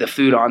the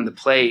food on the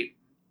plate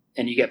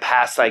and you get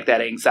past like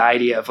that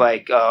anxiety of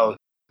like, oh,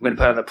 I'm going to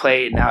put it on the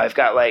plate. And now I've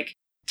got like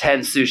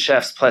 10 sous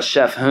chefs plus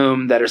Chef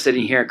Whom that are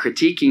sitting here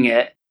critiquing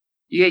it.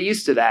 You get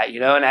used to that, you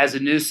know, and as a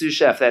new sous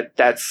chef,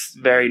 that's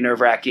very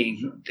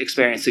nerve-wracking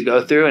experience to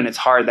go through. And it's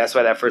hard. That's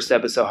why that first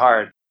step is so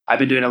hard. I've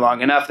been doing it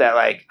long enough that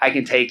like I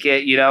can take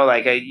it, you know,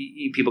 like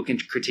people can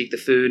critique the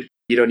food.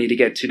 You don't need to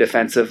get too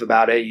defensive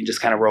about it. You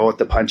just kind of roll with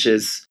the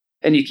punches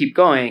and you keep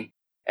going.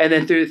 And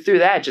then through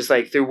that, just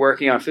like through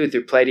working on food,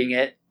 through plating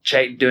it,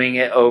 doing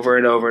it over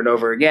and over and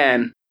over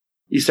again,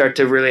 you start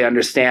to really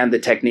understand the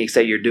techniques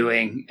that you're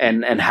doing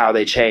and how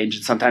they change.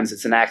 And sometimes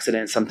it's an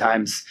accident.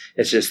 Sometimes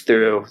it's just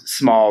through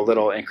small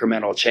little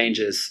incremental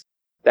changes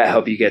that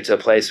help you get to a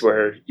place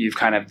where you've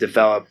kind of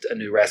developed a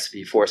new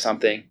recipe for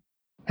something.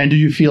 And do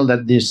you feel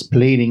that this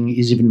plating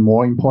is even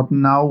more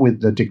important now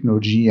with the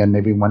technology and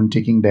everyone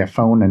taking their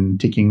phone and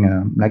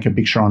taking like a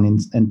picture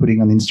and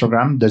putting on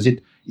Instagram? Does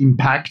it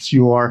impact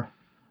your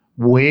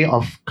way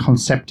of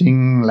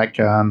concepting like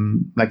a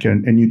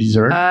new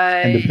dessert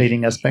and the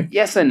plating aspect?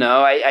 Yes and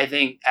no. I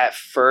think at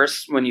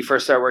first, when you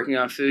first start working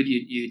on food,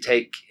 you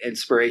take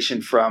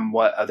inspiration from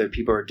what other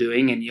people are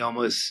doing, and you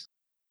almost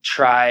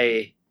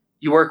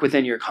you work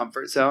within your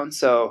comfort zone.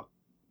 So,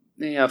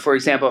 for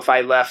example, if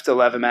I left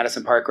 11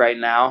 Madison Park right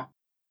now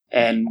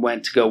and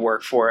went to go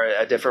work for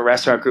a different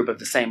restaurant group of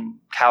the same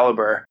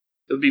caliber,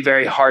 it would be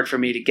very hard for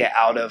me to get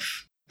out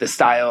of the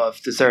style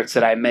of desserts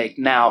that I make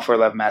now for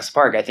 11 Madison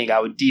Park. I think I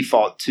would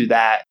default to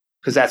that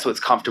because that's what's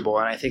comfortable.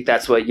 And I think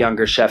that's what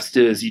younger chefs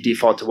do, is you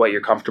default to what you're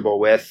comfortable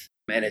with.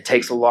 And it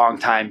takes a long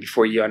time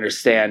before you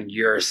understand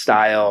your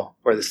style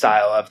or the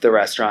style of the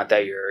restaurant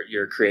that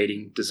you're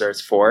creating desserts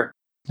for.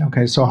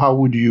 Okay, so how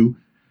would you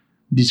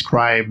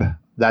describe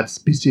that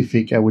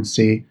specific, I would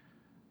say,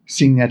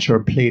 signature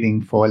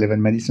plating for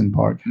 11 Madison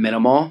Park?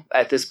 Minimal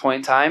at this point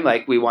in time.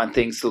 Like, we want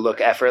things to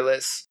look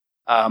effortless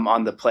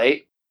on the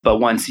plate. But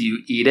once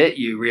you eat it,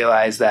 you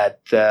realize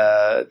that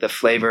the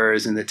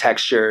flavors and the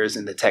textures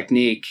and the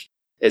technique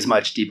is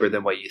much deeper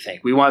than what you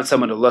think. We want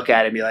someone to look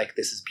at it and be like,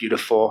 this is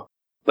beautiful,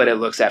 but it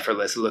looks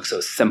effortless. It looks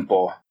so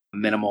simple,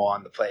 minimal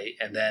on the plate.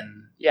 And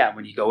then,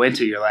 when you go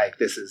into it, you're like,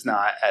 this is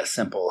not as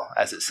simple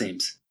as it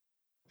seems.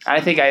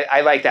 I think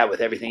I like that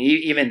with everything.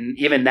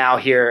 Even now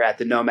here at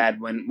the Nomad,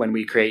 when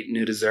we create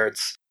new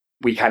desserts,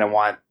 we kind of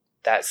want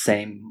that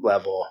same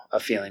level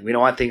of feeling. We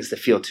don't want things to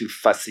feel too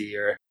fussy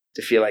or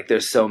to feel like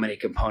there's so many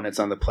components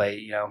on the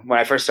plate. When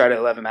I first started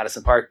at 11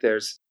 Madison Park,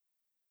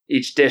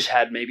 each dish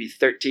had maybe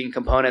 13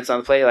 components on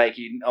the plate. Like,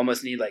 you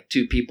almost need like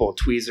 2 people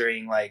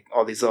tweezering like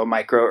all these little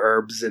micro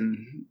herbs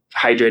and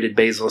hydrated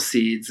basil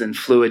seeds and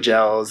fluid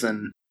gels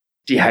and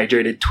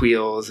dehydrated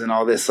tuiles and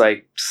all this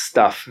like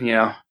stuff,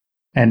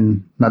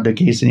 And not the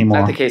case anymore.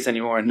 Not the case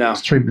anymore, no.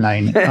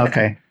 Streamline.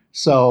 Okay.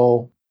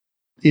 So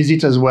is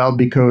it as well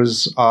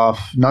because of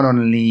not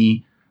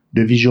only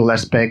the visual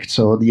aspect,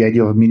 so the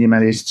idea of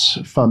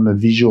minimalists from a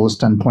visual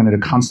standpoint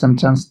and a concept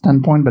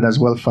standpoint, but as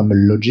well from a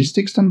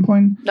logistics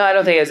standpoint? No, I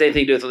don't think it has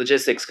anything to do with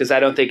logistics, because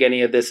I don't think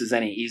any of this is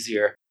any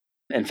easier.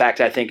 In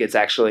fact, I think it's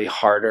actually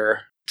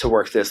harder to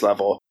work this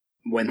level.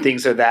 When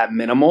things are that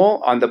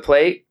minimal on the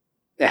plate,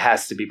 it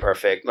has to be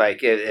perfect.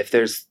 Like, if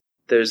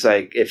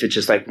if it's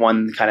just like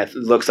one kind of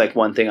looks like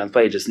one thing on the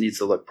plate, it just needs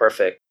to look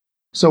perfect.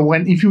 So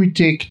if you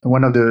take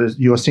one of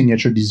your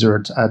signature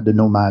desserts at the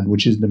Nomad,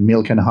 which is the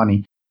milk and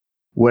honey,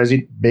 was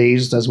it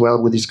based as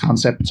well with this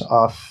concept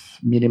of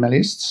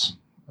minimalists?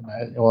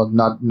 Or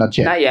not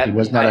yet? Not yet. It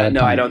was not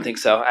no, I don't think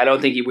so. I don't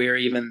think we were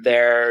even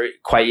there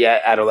quite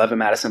yet at 11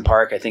 Madison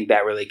Park. I think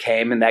that really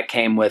came, and that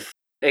came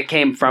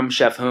from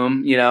Chef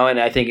Hume, and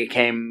I think it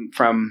came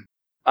from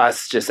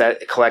us just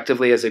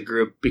collectively as a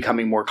group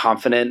becoming more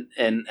confident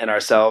in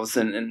ourselves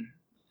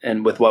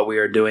and with what we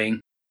were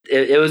doing.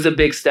 It was a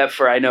big step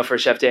for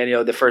Chef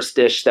Daniel. The first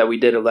dish that we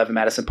did at 11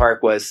 Madison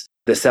Park was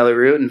the celery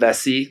root and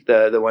vessi,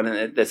 the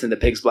one that's in the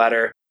pig's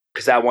bladder,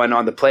 because that one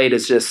on the plate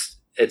it's just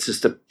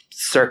a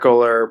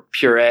circular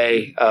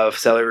puree of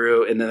celery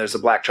root, and then there's a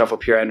black truffle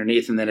puree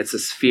underneath, and then it's a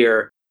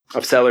sphere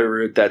of celery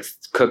root that's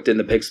cooked in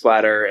the pig's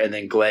bladder and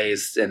then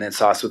glazed and then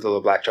sauced with a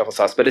little black truffle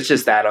sauce. But it's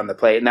just that on the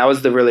plate. And that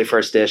was the really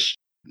first dish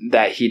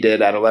that he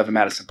did at 11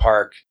 Madison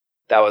Park.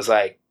 That was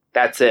like,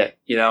 that's it,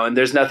 and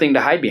there's nothing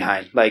to hide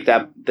behind. Like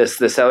that, the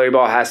celery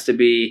ball has to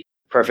be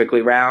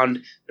perfectly round.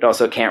 It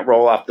also can't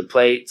roll off the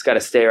plate. It's got to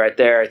stay right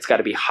there. It's got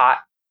to be hot.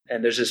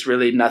 And there's just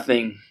really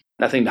nothing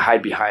to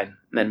hide behind.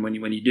 And then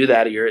when you do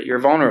that, you're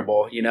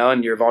vulnerable,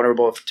 and you're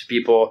vulnerable to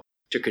people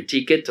to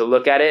critique it, to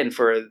look at it, and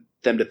for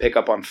them to pick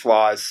up on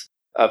flaws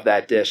of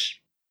that dish.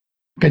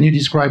 Can you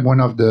describe one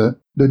of the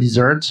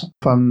desserts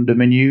from the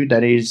menu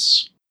that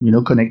is,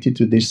 connected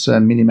to this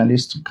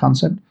minimalist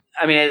concept?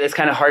 I mean, it's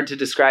kind of hard to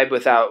describe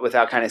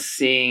without kind of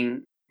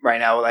seeing right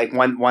now. Like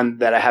one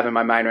that I have in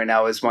my mind right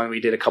now is one we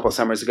did a couple of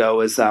summers ago,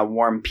 was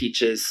warm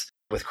peaches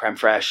with creme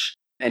fraiche.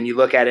 And you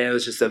look at it, it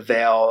was just a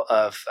veil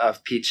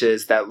of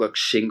peaches that looked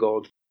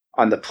shingled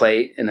on the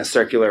plate in a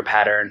circular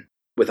pattern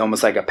with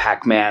almost like a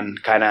Pac-Man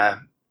kind of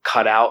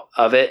cut out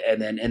of it.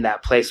 And then in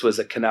that place was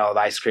a canal of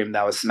ice cream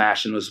that was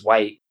smashed and was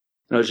white.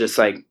 And it was just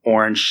like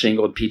orange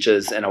shingled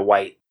peaches and a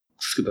white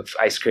scoop of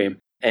ice cream.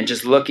 And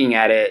just looking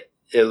at it,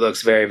 it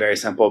looks very, very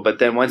simple. But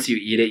then once you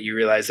eat it, you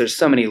realize there's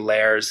so many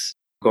layers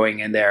going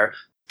in there.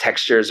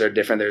 Textures are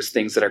different. There's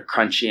things that are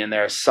crunchy in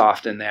there,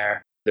 soft in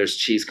there. There's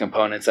cheese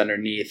components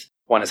underneath.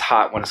 One is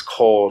hot, one is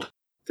cold.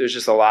 There's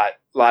just a lot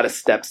of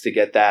steps to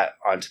get that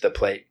onto the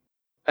plate.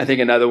 I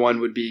think another one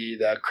would be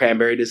the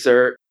cranberry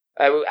dessert.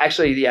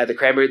 The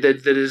cranberry, the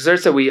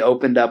desserts that we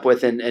opened up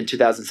with in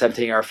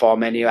 2017, our fall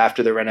menu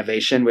after the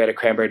renovation, we had a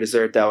cranberry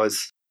dessert that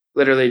was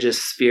literally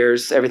just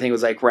spheres. Everything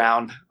was like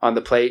round on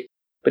the plate.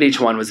 but each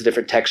one was a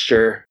different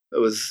texture. It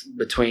was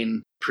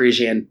between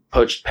Parisian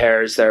poached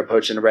pears that are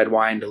poached in a red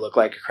wine to look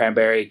like a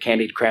cranberry,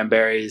 candied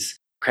cranberries,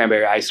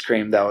 cranberry ice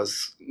cream that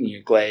was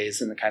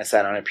glazed and it kind of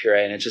sat on a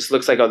puree. And it just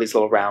looks like all these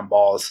little round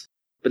balls.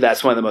 But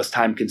that's one of the most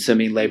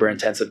time-consuming,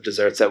 labor-intensive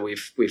desserts that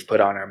we've put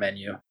on our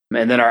menu.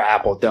 And then our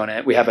apple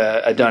donut. We have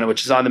a donut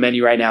which is on the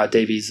menu right now at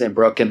Davies and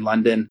Brook in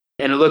London.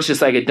 And it looks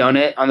just like a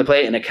donut on the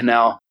plate and a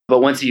quenelle. But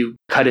once you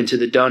cut into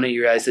the donut,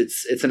 you realize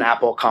it's an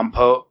apple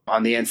compote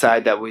on the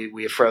inside that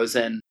we have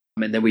frozen.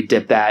 And then we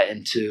dip that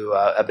into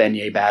a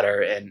beignet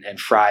batter and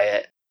fry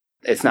it.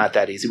 It's not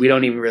that easy. We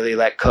don't even really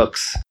let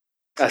cooks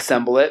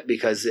assemble it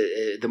because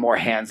the more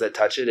hands that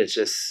touch it, it's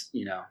just,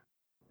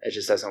 it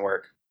just doesn't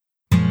work.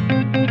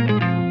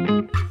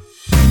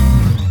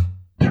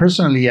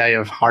 Personally, I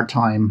have hard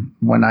time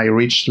when I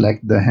reach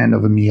like the end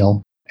of a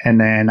meal and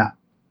then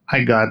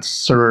I got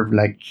served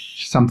like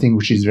something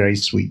which is very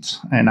sweet.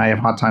 And I have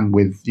hard time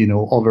with,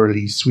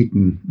 overly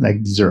sweetened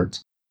like dessert.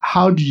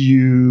 How do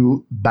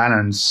you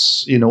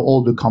balance,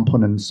 all the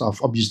components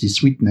of obviously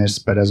sweetness,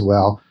 but as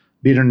well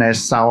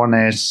bitterness,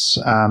 sourness,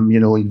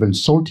 even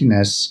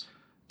saltiness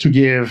to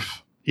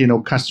give,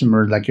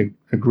 customers like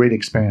a great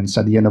experience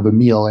at the end of a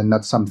meal and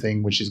not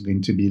something which is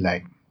going to be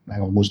like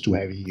almost too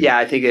heavy. Yeah,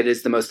 I think it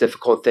is the most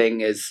difficult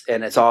thing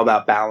and it's all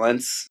about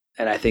balance.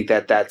 And I think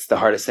that's the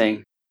hardest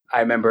thing.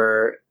 I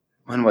remember,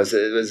 when was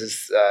it? It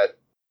was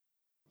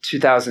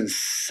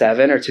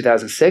 2007 or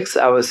 2006.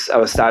 I was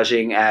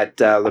staging at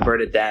Le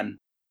Bernardin.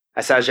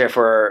 I staged there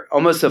for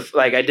almost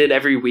I did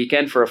every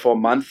weekend for a full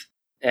month.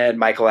 And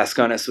Michael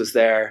Asconis was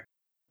there.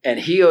 And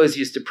he always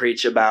used to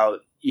preach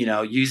about,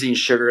 using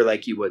sugar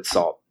like you would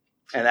salt.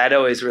 And that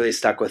always really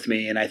stuck with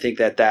me. And I think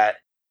that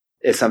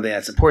is something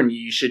that's important.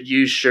 You should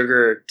use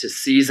sugar to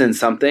season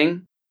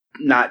something,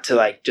 not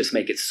to just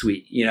make it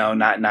sweet,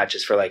 not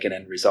just for an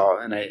end result.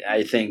 And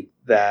I think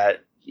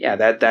that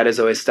has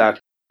always stuck.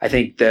 I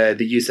think the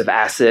use of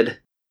acid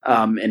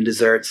in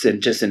desserts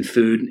and just in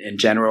food in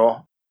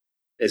general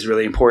is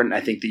really important.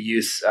 I think the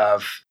use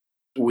of,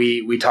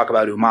 we talk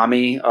about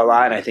umami a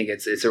lot, and I think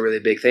it's a really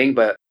big thing.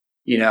 But,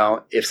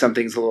 if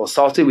something's a little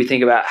salty, we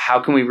think about how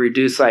can we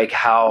reduce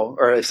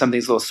or if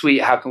something's a little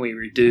sweet, how can we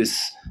reduce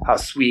how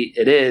sweet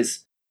it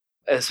is,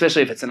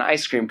 especially if it's an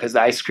ice cream, because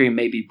the ice cream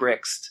may be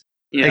bricksed.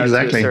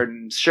 Exactly. To a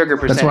certain sugar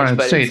percentage. That's what I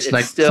would say. It's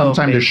like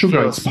sometimes the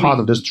sugar is part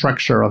of the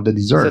structure of the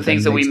dessert. So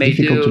things that we may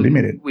difficult do, to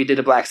limit it. We did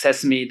a black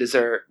sesame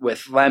dessert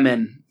with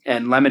lemon,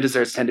 and lemon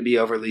desserts tend to be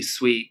overly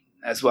sweet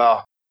as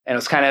well. And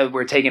it was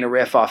we're taking a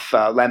riff off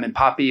lemon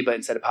poppy, but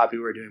instead of poppy,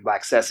 we were doing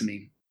black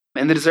sesame.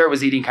 And the dessert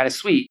was eating kind of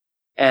sweet,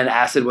 and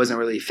acid wasn't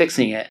really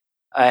fixing it.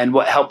 And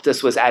what helped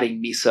us was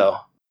adding miso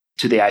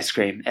to the ice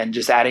cream and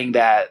just adding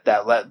that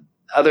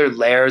other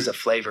layers of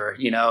flavor,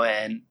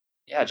 and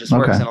yeah, it just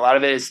works. And a lot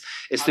of it is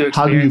through experience.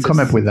 How do you come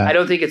up with that? I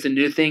don't think it's a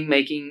new thing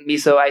making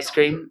miso ice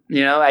cream.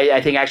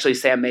 I think actually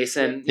Sam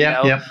Mason,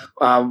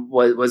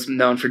 was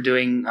known for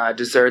doing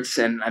desserts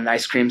and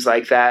ice creams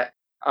like that.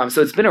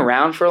 So it's been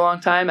around for a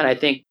long time. And I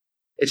think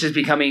it's just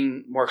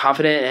becoming more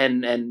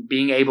confident and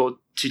being able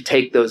to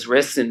take those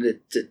risks and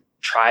to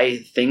try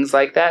things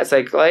like that. It's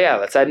like, oh yeah,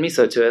 let's add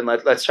miso to it and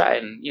let's try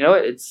it. And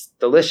it's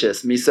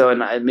delicious. Miso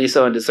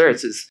and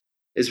desserts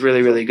is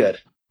really, really good.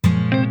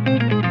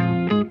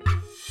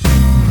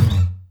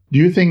 Do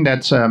you think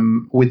that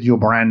with your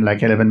brand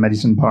like 11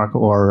 Madison Park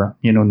or,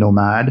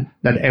 Nomad,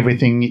 that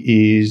everything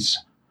is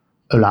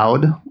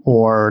allowed,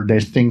 or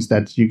there's things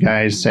that you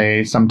guys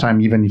say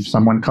sometimes, even if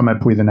someone come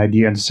up with an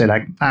idea and say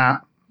like,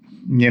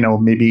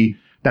 maybe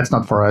that's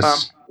not for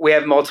us? We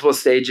have multiple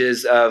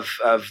stages of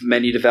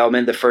menu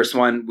development. The first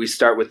one, we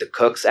start with the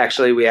cooks.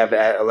 Actually, we have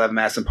at 11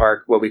 Madison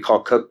Park what we call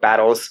cook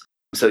battles.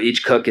 So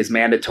each cook is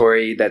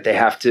mandatory that they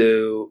have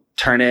to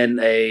turn in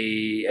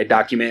a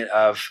document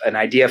of an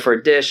idea for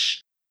a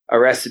dish, a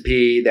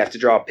recipe. They have to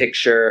draw a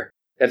picture.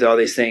 They have to do all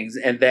these things.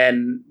 And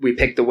then we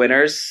pick the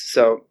winners.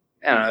 So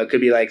I don't know, it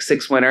could be like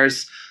 6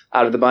 winners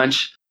out of the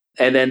bunch.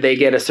 And then they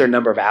get a certain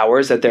number of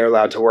hours that they're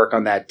allowed to work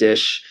on that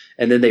dish.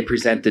 And then they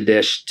present the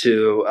dish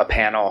to a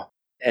panel.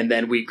 And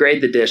then we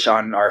grade the dish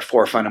on our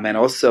 4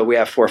 fundamentals. So we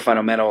have 4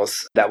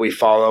 fundamentals that we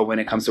follow when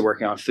it comes to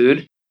working on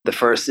food. The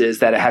first is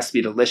that it has to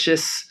be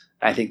delicious.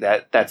 I think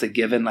that's a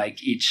given.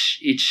 Like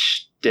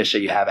each dish that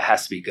you have, it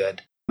has to be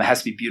good. It has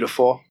to be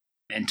beautiful.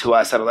 And to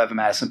us at 11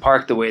 Madison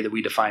Park, the way that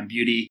we define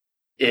beauty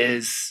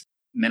is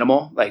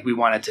minimal. Like we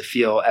want it to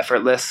feel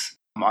effortless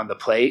on the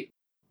plate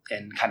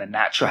and kind of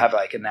natural, have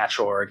like a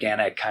natural,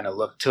 organic kind of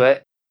look to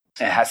it.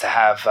 And it has to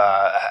have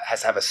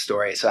a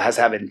story. So it has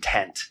to have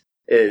intent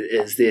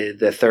is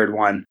the third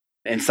one.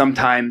 And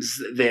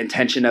sometimes the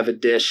intention of a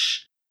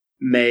dish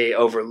may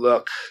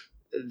overlook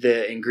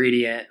the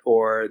ingredient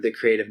or the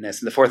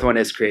creativeness. And the fourth one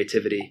is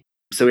creativity.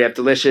 So we have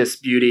delicious,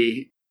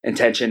 beauty,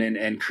 intention,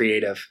 and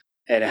creative.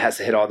 And it has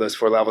to hit all those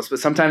 4 levels. But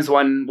sometimes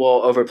one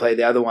will overplay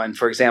the other one.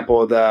 For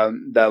example,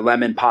 the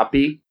lemon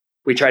poppy,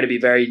 we try to be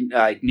very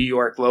New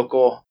York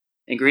local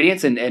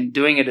ingredients. And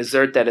doing a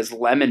dessert that is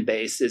lemon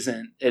based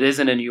isn't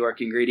a New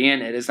York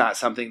ingredient. It is not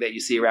something that you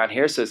see around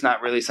here. So it's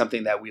not really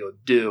something that we will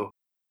do.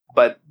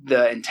 but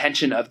the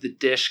intention of the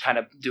dish kind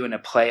of doing a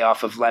play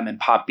off of lemon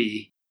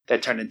poppy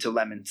that turned into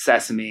lemon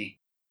sesame,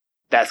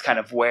 that's kind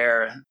of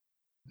where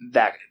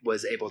that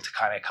was able to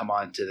kind of come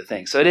on to the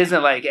thing. So it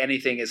isn't like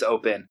anything is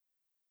open.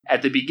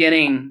 At the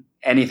beginning,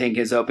 anything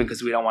is open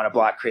because we don't want to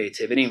block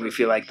creativity. And we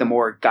feel like the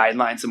more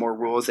guidelines, the more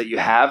rules that you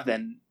have,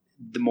 then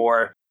the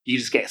more you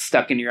just get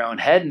stuck in your own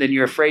head, and then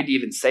you're afraid to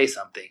even say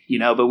something,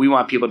 but we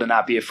want people to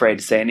not be afraid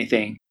to say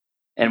anything.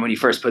 And when you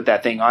first put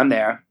that thing on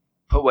there,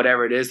 put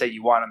whatever it is that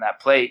you want on that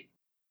plate,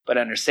 but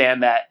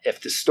understand that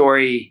if the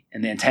story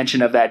and the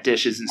intention of that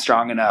dish isn't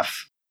strong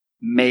enough,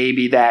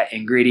 maybe that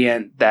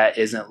ingredient that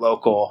isn't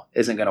local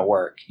isn't going to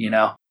work,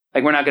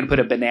 Like we're not going to put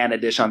a banana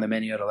dish on the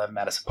menu at 11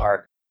 Madison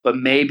Park, but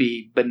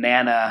maybe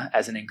banana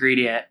as an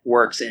ingredient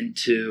works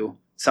into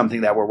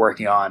something that we're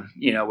working on,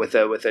 with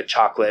a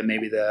chocolate,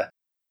 maybe the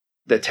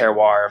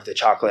terroir of the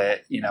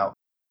chocolate,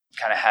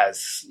 kind of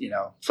has,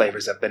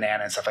 flavors of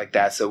banana and stuff like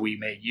that. So we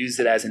may use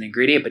it as an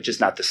ingredient, but just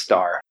not the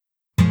star.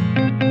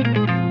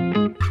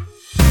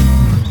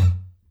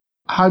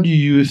 How do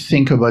you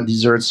think about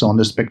desserts on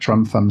the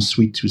spectrum from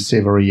sweet to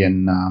savory?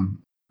 And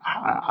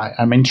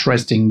I'm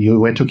interested, you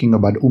were talking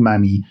about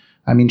umami.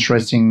 I'm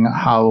interested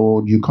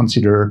how you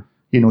consider,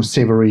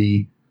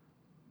 savory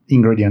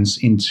ingredients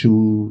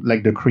into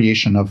like the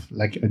creation of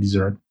like a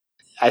dessert.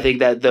 I think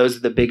that those are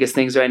the biggest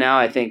things right now.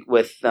 I think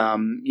with,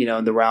 in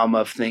the realm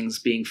of things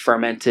being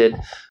fermented,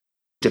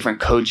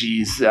 different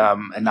kojis,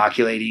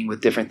 inoculating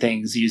with different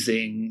things,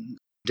 using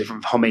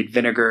different homemade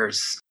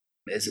vinegars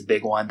is a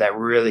big one that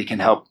really can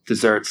help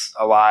desserts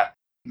a lot.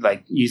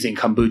 Like using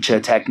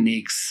kombucha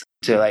techniques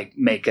to like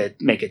make a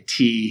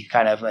tea,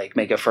 kind of like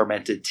make a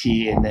fermented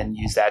tea and then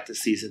use that to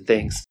season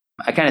things.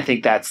 I kind of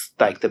think that's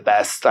like the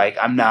best. Like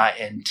I'm not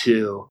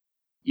into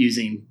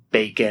using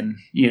bacon,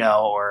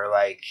 or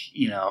like,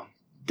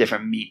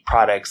 different meat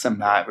products. I'm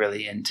not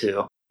really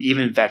into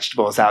even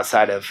vegetables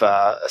outside of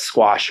a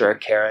squash or a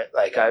carrot.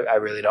 Like I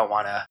really don't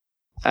want to,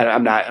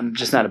 I'm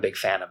just not a big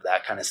fan of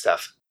that kind of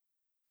stuff.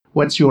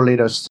 What's your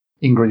latest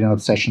ingredient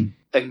obsession?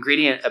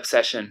 Ingredient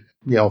obsession.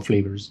 Yeah, all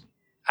flavors.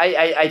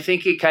 I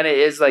think it kind of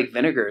is like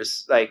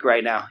vinegars, like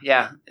right now.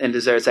 Yeah. In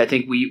desserts, I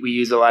think we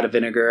use a lot of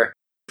vinegar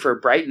for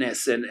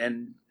brightness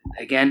and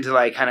again, to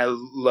like kind of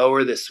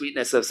lower the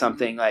sweetness of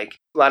something. Like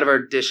a lot of our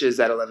dishes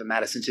at 11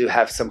 Madison too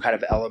have some kind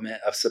of element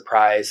of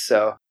surprise.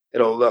 So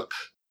it'll look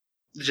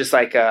just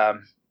like a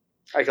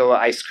little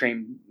ice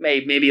cream,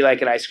 maybe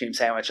like an ice cream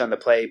sandwich on the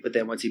plate. But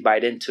then once you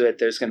bite into it,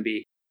 there's going to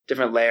be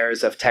different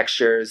layers of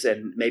textures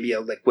and maybe a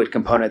liquid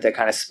component that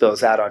kind of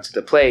spills out onto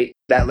the plate.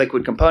 That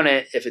liquid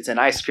component, if it's an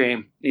ice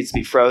cream, needs to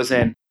be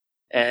frozen.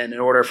 And in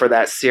order for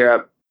that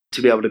syrup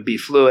to be able to be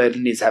fluid,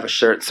 it needs to have a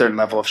certain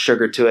level of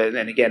sugar to it.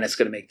 And again, it's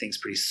going to make things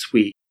pretty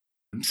sweet.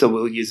 So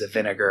we'll use a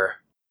vinegar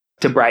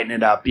to brighten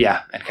it up.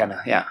 Yeah. And kind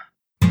of, yeah.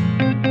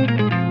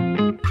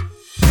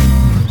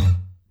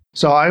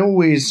 So I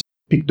always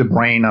pick the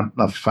brain of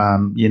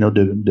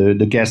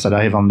the guests that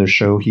I have on the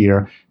show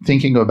here,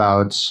 thinking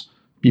about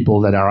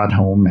people that are at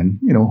home and,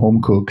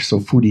 home cooks, so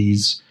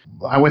foodies.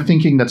 I was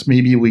thinking that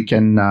maybe we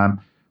can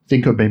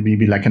think of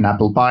maybe like an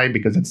apple pie,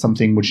 because it's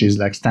something which is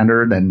like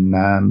standard and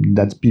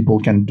that people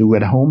can do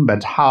at home.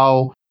 But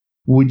how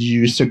would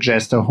you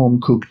suggest a home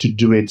cook to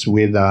do it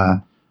with,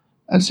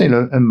 I'd say,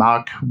 a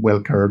Mark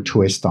Welker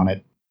twist on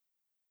it?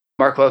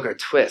 Mark Welker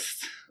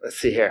twist. Let's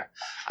see here.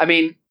 I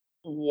mean,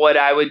 what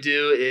I would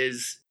do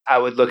is I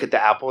would look at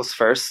the apples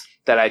first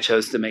that I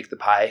chose to make the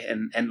pie.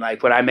 And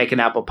like when I make an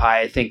apple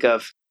pie, I think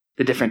of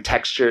the different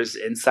textures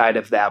inside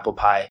of the apple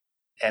pie.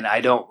 And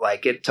I don't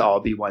like it to all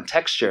be one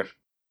texture.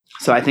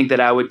 So I think that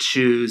I would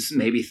choose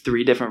maybe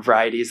 3 different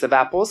varieties of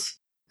apples.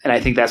 And I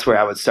think that's where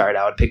I would start.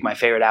 I would pick my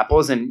favorite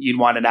apples, and you'd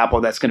want an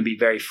apple that's going to be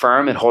very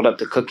firm and hold up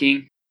to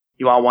cooking.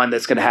 You want one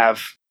that's going to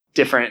have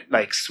different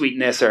like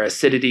sweetness or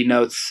acidity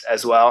notes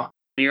as well.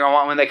 And you're going to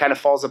want one that kind of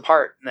falls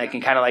apart and that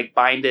can kind of like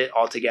bind it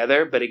all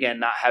together. But again,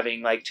 not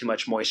having like too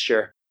much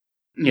moisture.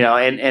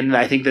 And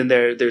I think then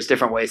there's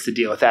different ways to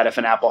deal with that. If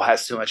an apple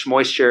has too much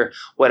moisture,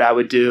 what I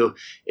would do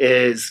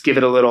is give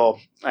it a little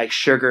like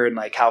sugar and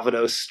like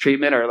Calvados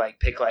treatment, or like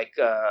pick like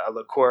a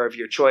liqueur of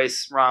your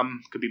choice.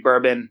 Rum, could be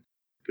bourbon,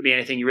 could be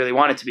anything you really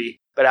want it to be.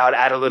 But I would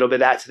add a little bit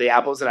of that to the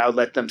apples, and I would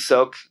let them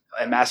soak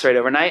and macerate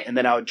overnight. And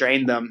then I would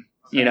drain them,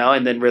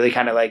 and then really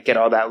kind of like get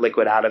all that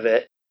liquid out of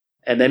it.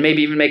 And then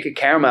maybe even make a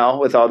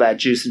caramel with all that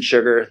juice and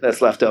sugar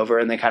that's left over,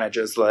 and then kind of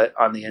drizzle it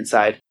on the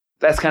inside.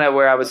 That's kind of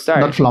where I would start.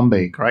 Not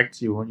flambe,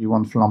 correct? You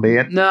want flambe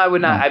it? No, I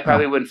would not. No, I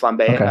probably wouldn't flambe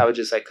it. I would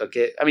just like cook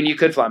it. I mean, you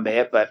could flambe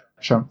it, but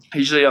sure. I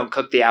usually don't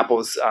cook the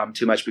apples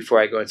too much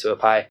before I go into a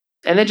pie.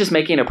 And then just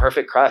making a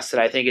perfect crust.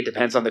 And I think it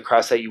depends on the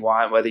crust that you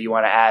want, whether you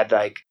want to add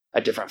like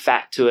a different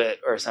fat to it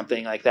or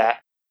something like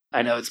that.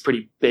 I know it's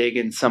pretty big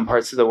in some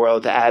parts of the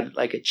world to add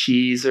like a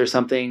cheese or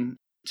something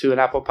to an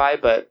apple pie,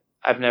 but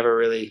I've never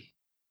really.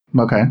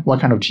 Okay. What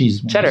kind of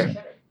cheese? Cheddar.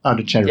 Oh,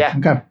 the cheddar.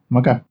 Yeah.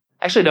 Okay.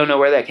 Actually don't know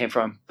where that came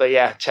from, but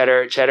yeah,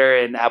 cheddar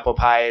and apple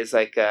pie is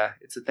like,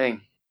 it's a thing.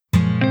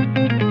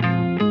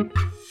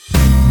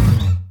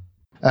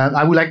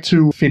 I would like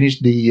to finish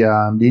the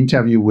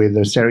interview with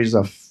a series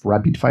of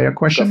rapid fire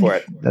questions. Go for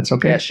it. That's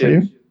okay Yeah, for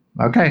you?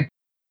 Okay.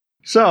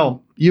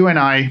 So you and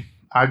I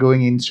are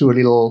going into a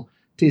little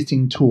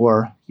tasting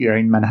tour here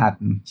in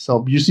Manhattan. So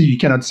obviously you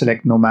cannot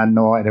select Nomad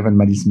nor 11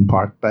 Madison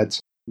Park, but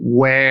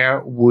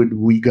where would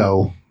we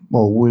go?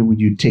 Or where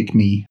would you take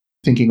me?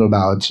 Thinking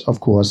about, of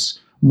course,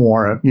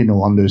 more,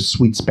 on the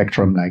sweet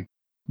spectrum, like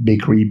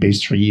bakery,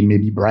 pastry,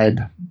 maybe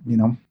bread,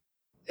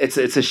 It's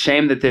a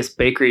shame that this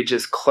bakery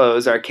just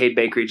closed, Arcade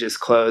Bakery just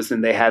closed,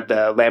 and they had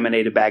the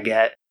laminated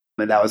baguette.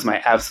 And that was my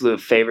absolute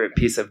favorite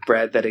piece of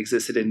bread that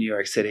existed in New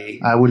York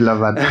City. I would love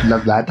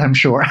that, I'm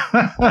sure.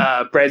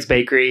 Bread's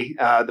Bakery,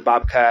 the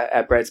babka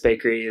at Bread's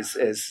Bakery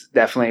is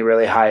definitely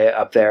really high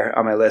up there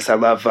on my list. I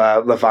love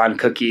Levain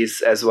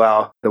cookies as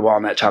well. The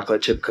walnut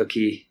chocolate chip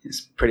cookie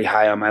is pretty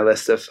high on my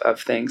list of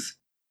things.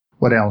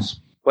 What else?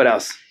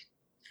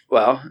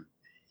 Well,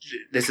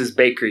 this is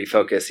bakery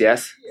focus,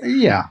 yes?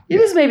 Yeah.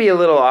 It is maybe a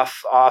little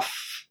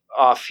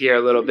off here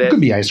a little bit. It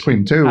could be ice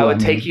cream too. I would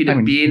take you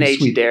to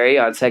B&H Dairy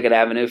on 2nd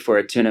Avenue for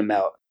a tuna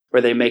melt,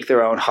 where they make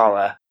their own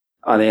challah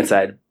on the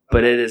inside.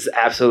 But it is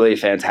absolutely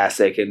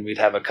fantastic, and we'd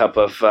have a cup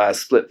of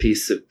split pea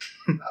soup.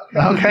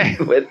 Okay.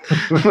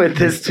 with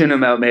this tuna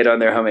melt made on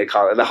their homemade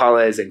challah. The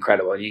challah is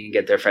incredible, and you can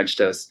get their French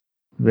toast.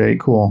 Very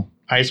cool.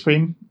 Ice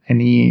cream?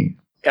 Any?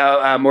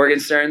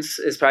 Morgenstern's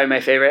is probably my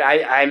favorite.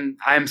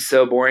 I'm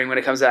so boring when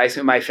it comes to ice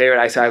cream. My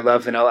favorite ice cream, I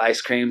love vanilla ice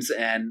creams,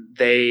 and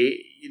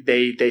they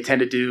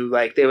tend to do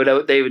like they would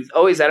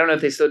always, I don't know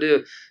if they still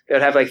do, they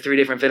would have like 3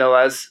 different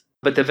vanillas,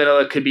 but the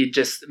vanilla could be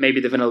just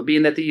maybe the vanilla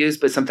bean that they use,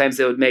 but sometimes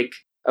they would make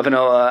a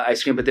vanilla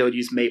ice cream, but they would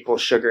use maple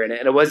sugar in it.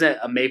 And it wasn't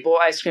a maple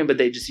ice cream, but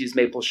they just used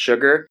maple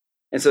sugar.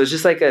 And so it's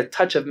just like a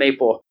touch of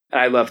maple. And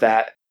I love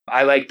that.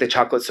 I like the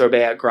chocolate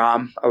sorbet at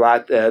Grom a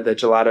lot, the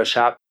gelato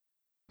shop.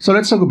 So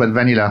let's talk about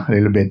vanilla a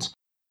little bit.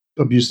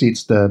 Obviously,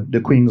 it's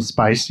the queen of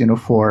spice,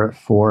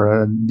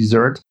 for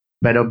dessert.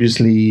 But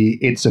obviously,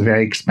 it's a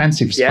very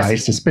expensive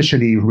spice,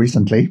 especially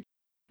recently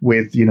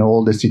with,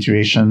 all the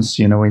situations,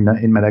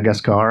 in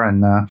Madagascar.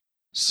 And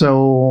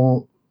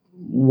so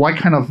what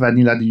kind of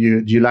vanilla do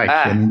you like?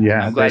 I'm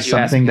glad there's you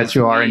something asked, that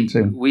you are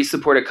into. We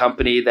support a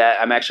company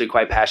that I'm actually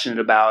quite passionate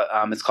about.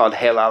 It's called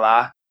Hey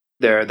Lala.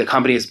 The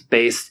company is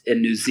based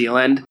in New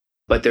Zealand,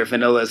 but their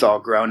vanilla is all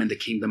grown in the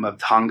Kingdom of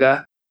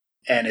Tonga.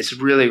 And it's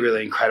really,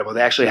 really incredible.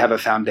 They actually have a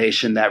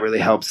foundation that really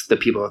helps the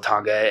people of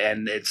Tonga.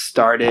 And it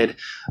started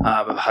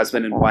a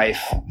husband and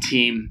wife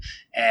team.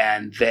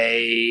 And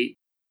they,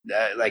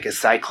 like a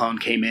cyclone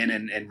came in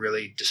and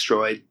really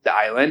destroyed the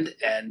island.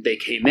 And they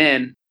came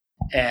in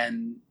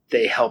and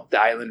they helped the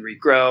island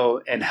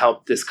regrow and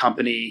help this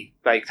company,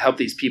 help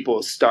these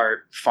people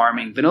start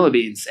farming vanilla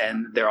beans.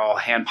 And they're all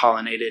hand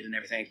pollinated and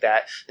everything like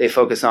that. They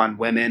focus on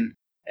women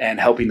and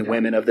helping the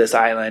women of this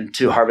island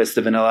to harvest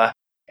the vanilla.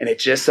 And it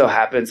just so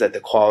happens that the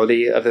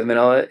quality of the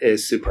vanilla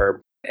is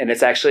superb. And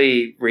it's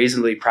actually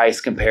reasonably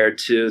priced compared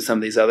to some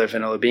of these other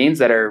vanilla beans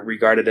that are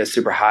regarded as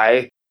super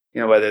high,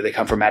 whether they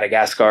come from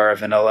Madagascar or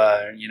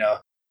vanilla or,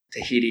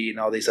 Tahiti and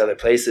all these other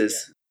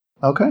places.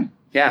 Okay.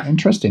 Yeah.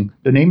 Interesting.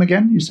 The name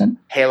again, you said?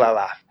 Hey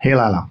Lala. Hey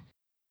Lala.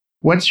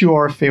 What's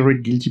your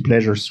favorite guilty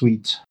pleasure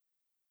sweet?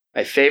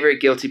 My favorite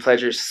guilty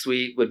pleasure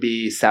sweet would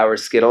be sour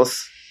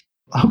Skittles.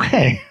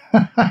 Okay.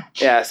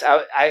 Yes.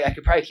 I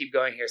could probably keep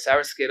going here.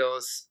 Sour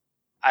Skittles.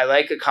 I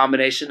like a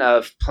combination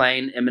of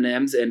plain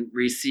M&Ms and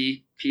Reese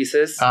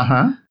pieces.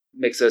 Uh-huh.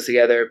 Mix those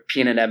together.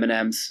 Peanut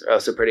M&Ms are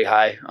also pretty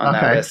high on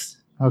that list.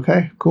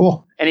 Okay,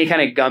 cool. Any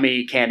kind of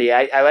gummy candy.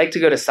 I like to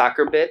go to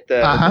Soccer Bit,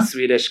 the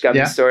Swedish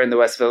gummy store in the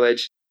West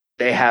Village.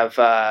 They have,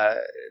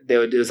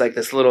 it was like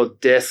this little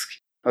disc.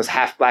 It was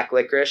half black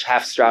licorice,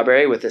 half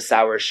strawberry with a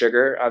sour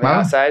sugar on the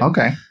outside.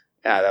 Okay.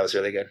 Yeah, that was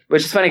really good.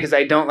 Which is funny because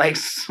I don't like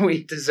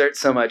sweet desserts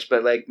so much,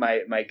 but like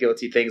my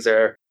guilty things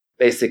are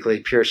basically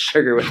pure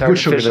sugar with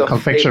artificial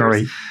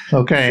confectionery. Flavors,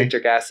 okay.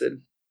 Citric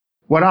acid.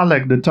 What are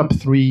like the top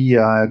 3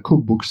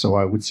 cookbooks? So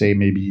I would say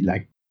maybe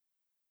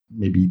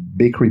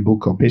bakery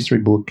book or pastry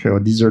book or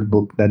dessert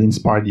book that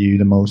inspired you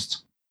the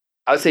most.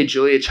 I would say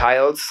Julia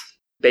Child's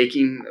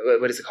baking.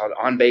 What is it called?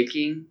 On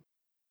Baking.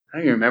 I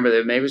don't even remember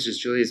that. Maybe it was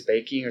just Julia's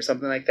Baking or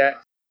something like that.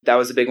 That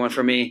was a big one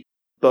for me.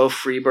 Bo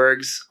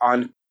Freeberg's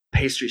On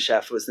Pastry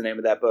Chef was the name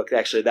of that book.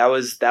 Actually, that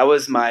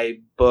was my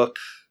book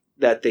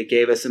that they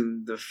gave us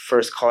in the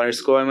first culinary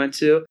school I went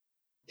to.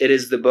 It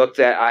is the book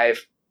that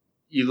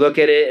you look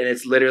at it and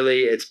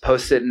it's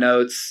Post-it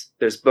notes.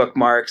 There's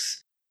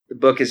bookmarks. The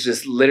book is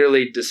just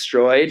literally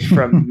destroyed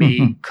from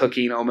me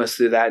cooking almost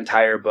through that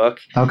entire book.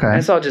 Okay. And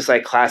it's all just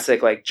like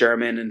classic, like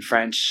German and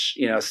French,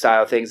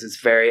 style things. It's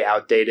very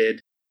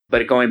outdated,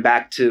 but going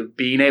back to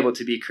being able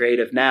to be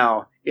creative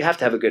now, you have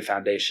to have a good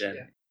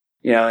foundation,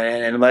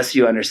 and unless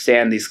you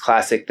understand these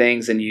classic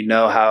things and you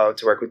know how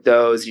to work with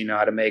doughs, you know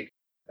how to make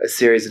a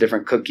series of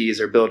different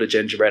cookies or build a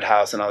gingerbread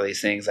house and all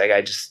these things. Like,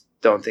 I just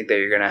don't think that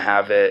you're going to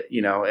have it,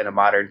 in a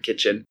modern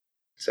kitchen.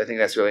 So I think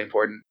that's really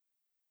important.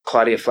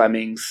 Claudia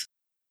Fleming's,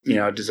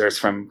 desserts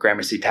from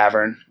Gramercy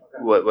Tavern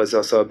was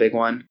also a big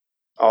one.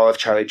 All of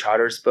Charlie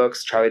Trotter's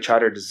books, Charlie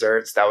Trotter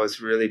desserts, that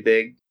was really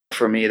big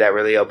for me that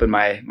really opened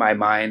my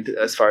mind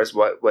as far as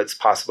what's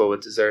possible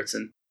with desserts.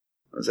 And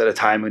it was at a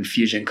time when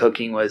fusion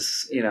cooking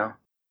was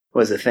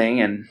a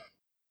thing, and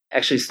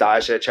actually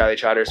staged at Charlie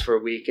Trotter's for a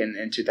week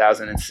in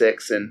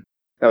 2006. And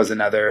that was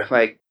another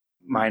like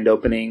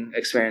mind-opening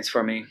experience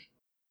for me.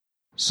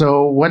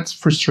 So what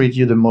frustrates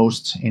you the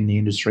most in the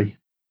industry?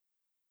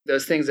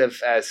 Those things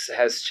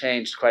has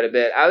changed quite a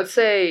bit. I would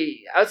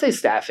say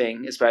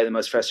staffing is probably the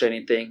most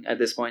frustrating thing at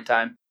this point in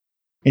time.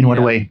 In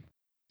what way?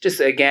 Just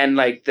again,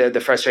 like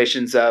the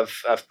frustrations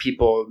of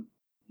people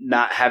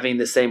not having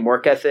the same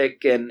work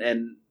ethic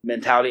and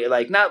mentality,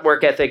 like not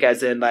work ethic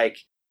as in like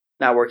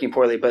not working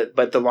poorly,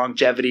 but the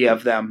longevity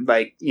of them,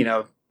 like,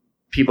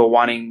 people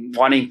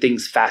wanting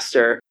things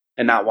faster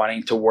and not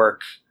wanting to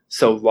work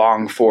so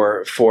long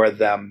for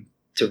them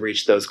to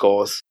reach those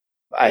goals.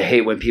 I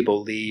hate when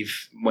people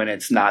leave when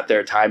it's not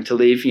their time to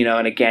leave,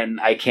 and again,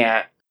 I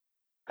can't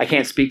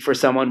speak for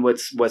someone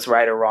what's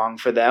right or wrong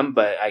for them,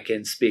 but I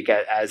can speak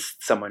as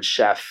someone's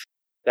chef,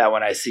 that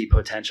when I see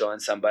potential in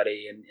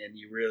somebody and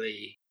you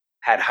really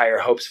had higher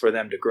hopes for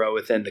them to grow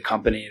within the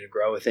company, to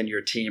grow within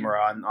your team or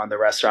on the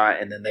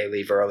restaurant, and then they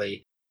leave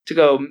early to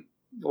go,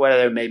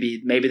 whether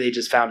maybe they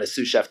just found a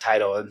sous chef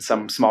title in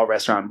some small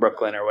restaurant in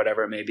Brooklyn or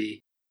whatever it may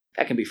be,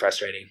 that can be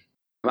frustrating.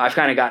 I've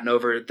kind of gotten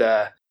over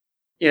the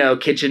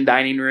kitchen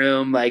dining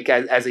room, like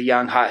as a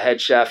young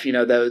hothead chef,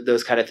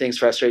 those kind of things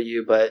frustrate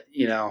you, but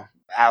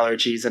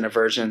allergies and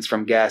aversions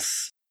from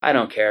guests, I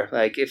don't care.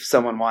 Like if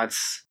someone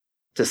wants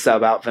to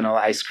sub out vanilla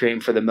ice cream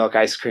for the milk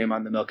ice cream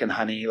on the milk and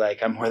honey,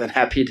 like I'm more than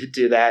happy to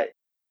do that.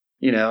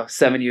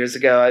 7 years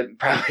ago, I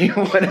probably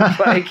would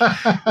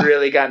have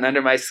really gotten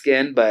under my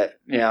skin, but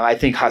I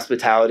think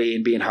hospitality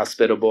and being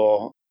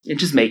hospitable and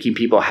just making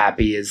people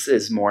happy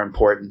is more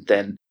important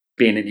than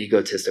being an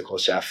egotistical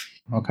chef.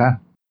 Okay.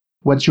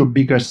 What's your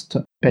biggest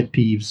pet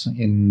peeves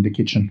in the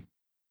kitchen?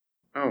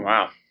 Oh,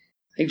 wow.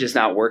 I think just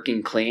not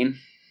working clean.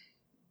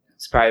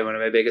 It's probably one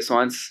of my biggest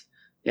ones.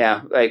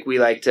 Yeah. Like we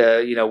like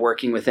to,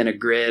 working within a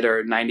grid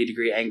or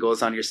 90-degree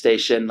angles on your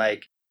station.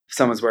 Like if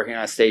someone's working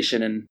on a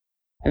station and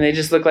they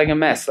just look like a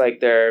mess, like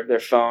their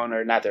phone,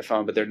 or not their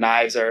phone, but their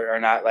knives are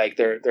not like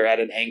they're at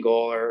an angle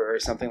or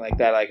something like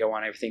that. Like I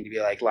want everything to be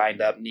like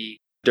lined up neat,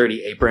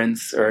 dirty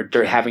aprons or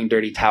having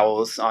dirty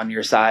towels on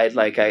your side.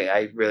 Like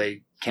I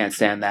really can't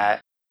stand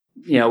that.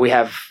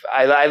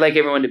 I like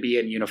everyone to be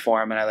in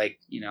uniform, and I like,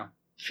 it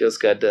feels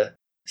good to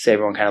say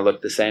everyone kind of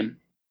look the same.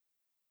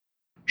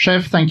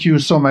 Chef, thank you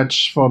so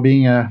much for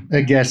being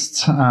a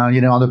guest, on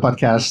the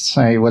podcast.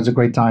 It was a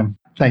great time.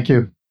 Thank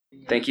you.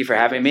 Thank you for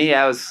having me.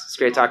 Yeah, it was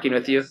great talking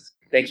with you.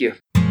 Thank you.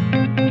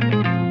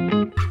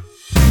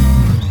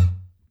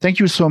 Thank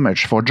you so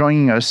much for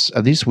joining us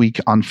this week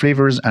on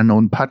Flavors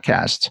Unknown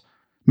podcast.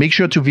 Make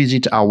sure to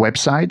visit our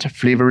website,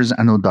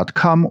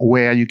 flavorsunknown.com,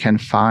 where you can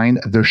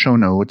find the show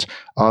notes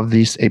of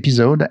this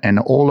episode and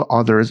all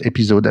other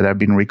episodes that have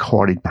been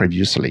recorded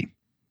previously.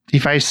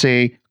 If I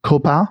say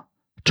Copa,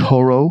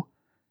 Toro,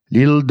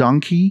 Little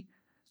Donkey,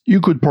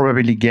 you could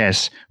probably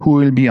guess who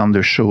will be on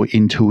the show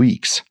in 2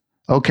 weeks.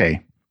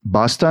 Okay,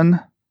 Boston,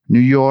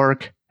 New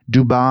York,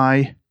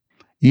 Dubai.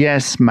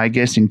 Yes, my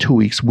guest in 2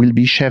 weeks will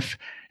be Chef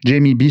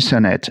Jamie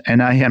Bissonnette,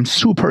 and I am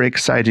super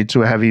excited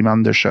to have him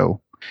on the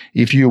show.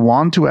 If you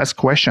want to ask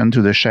questions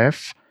to the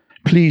chef,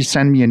 please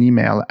send me an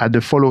email at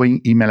the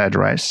following email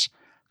address,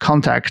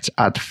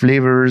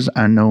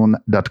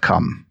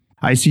 contact@flavorsunknown.com.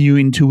 I see you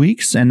in 2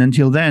 weeks, and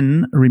until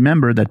then,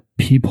 remember that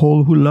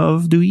people who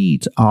love to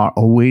eat are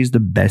always the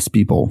best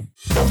people.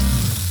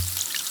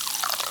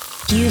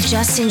 You've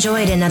just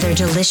enjoyed another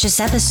delicious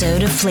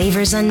episode of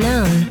Flavors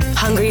Unknown.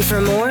 Hungry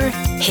for more?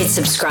 Hit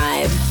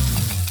subscribe.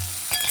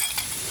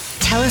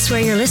 Tell us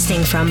where you're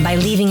listening from by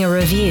leaving a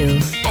review.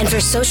 And for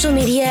social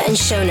media and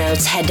show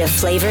notes, head to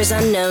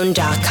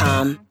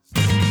flavorsunknown.com.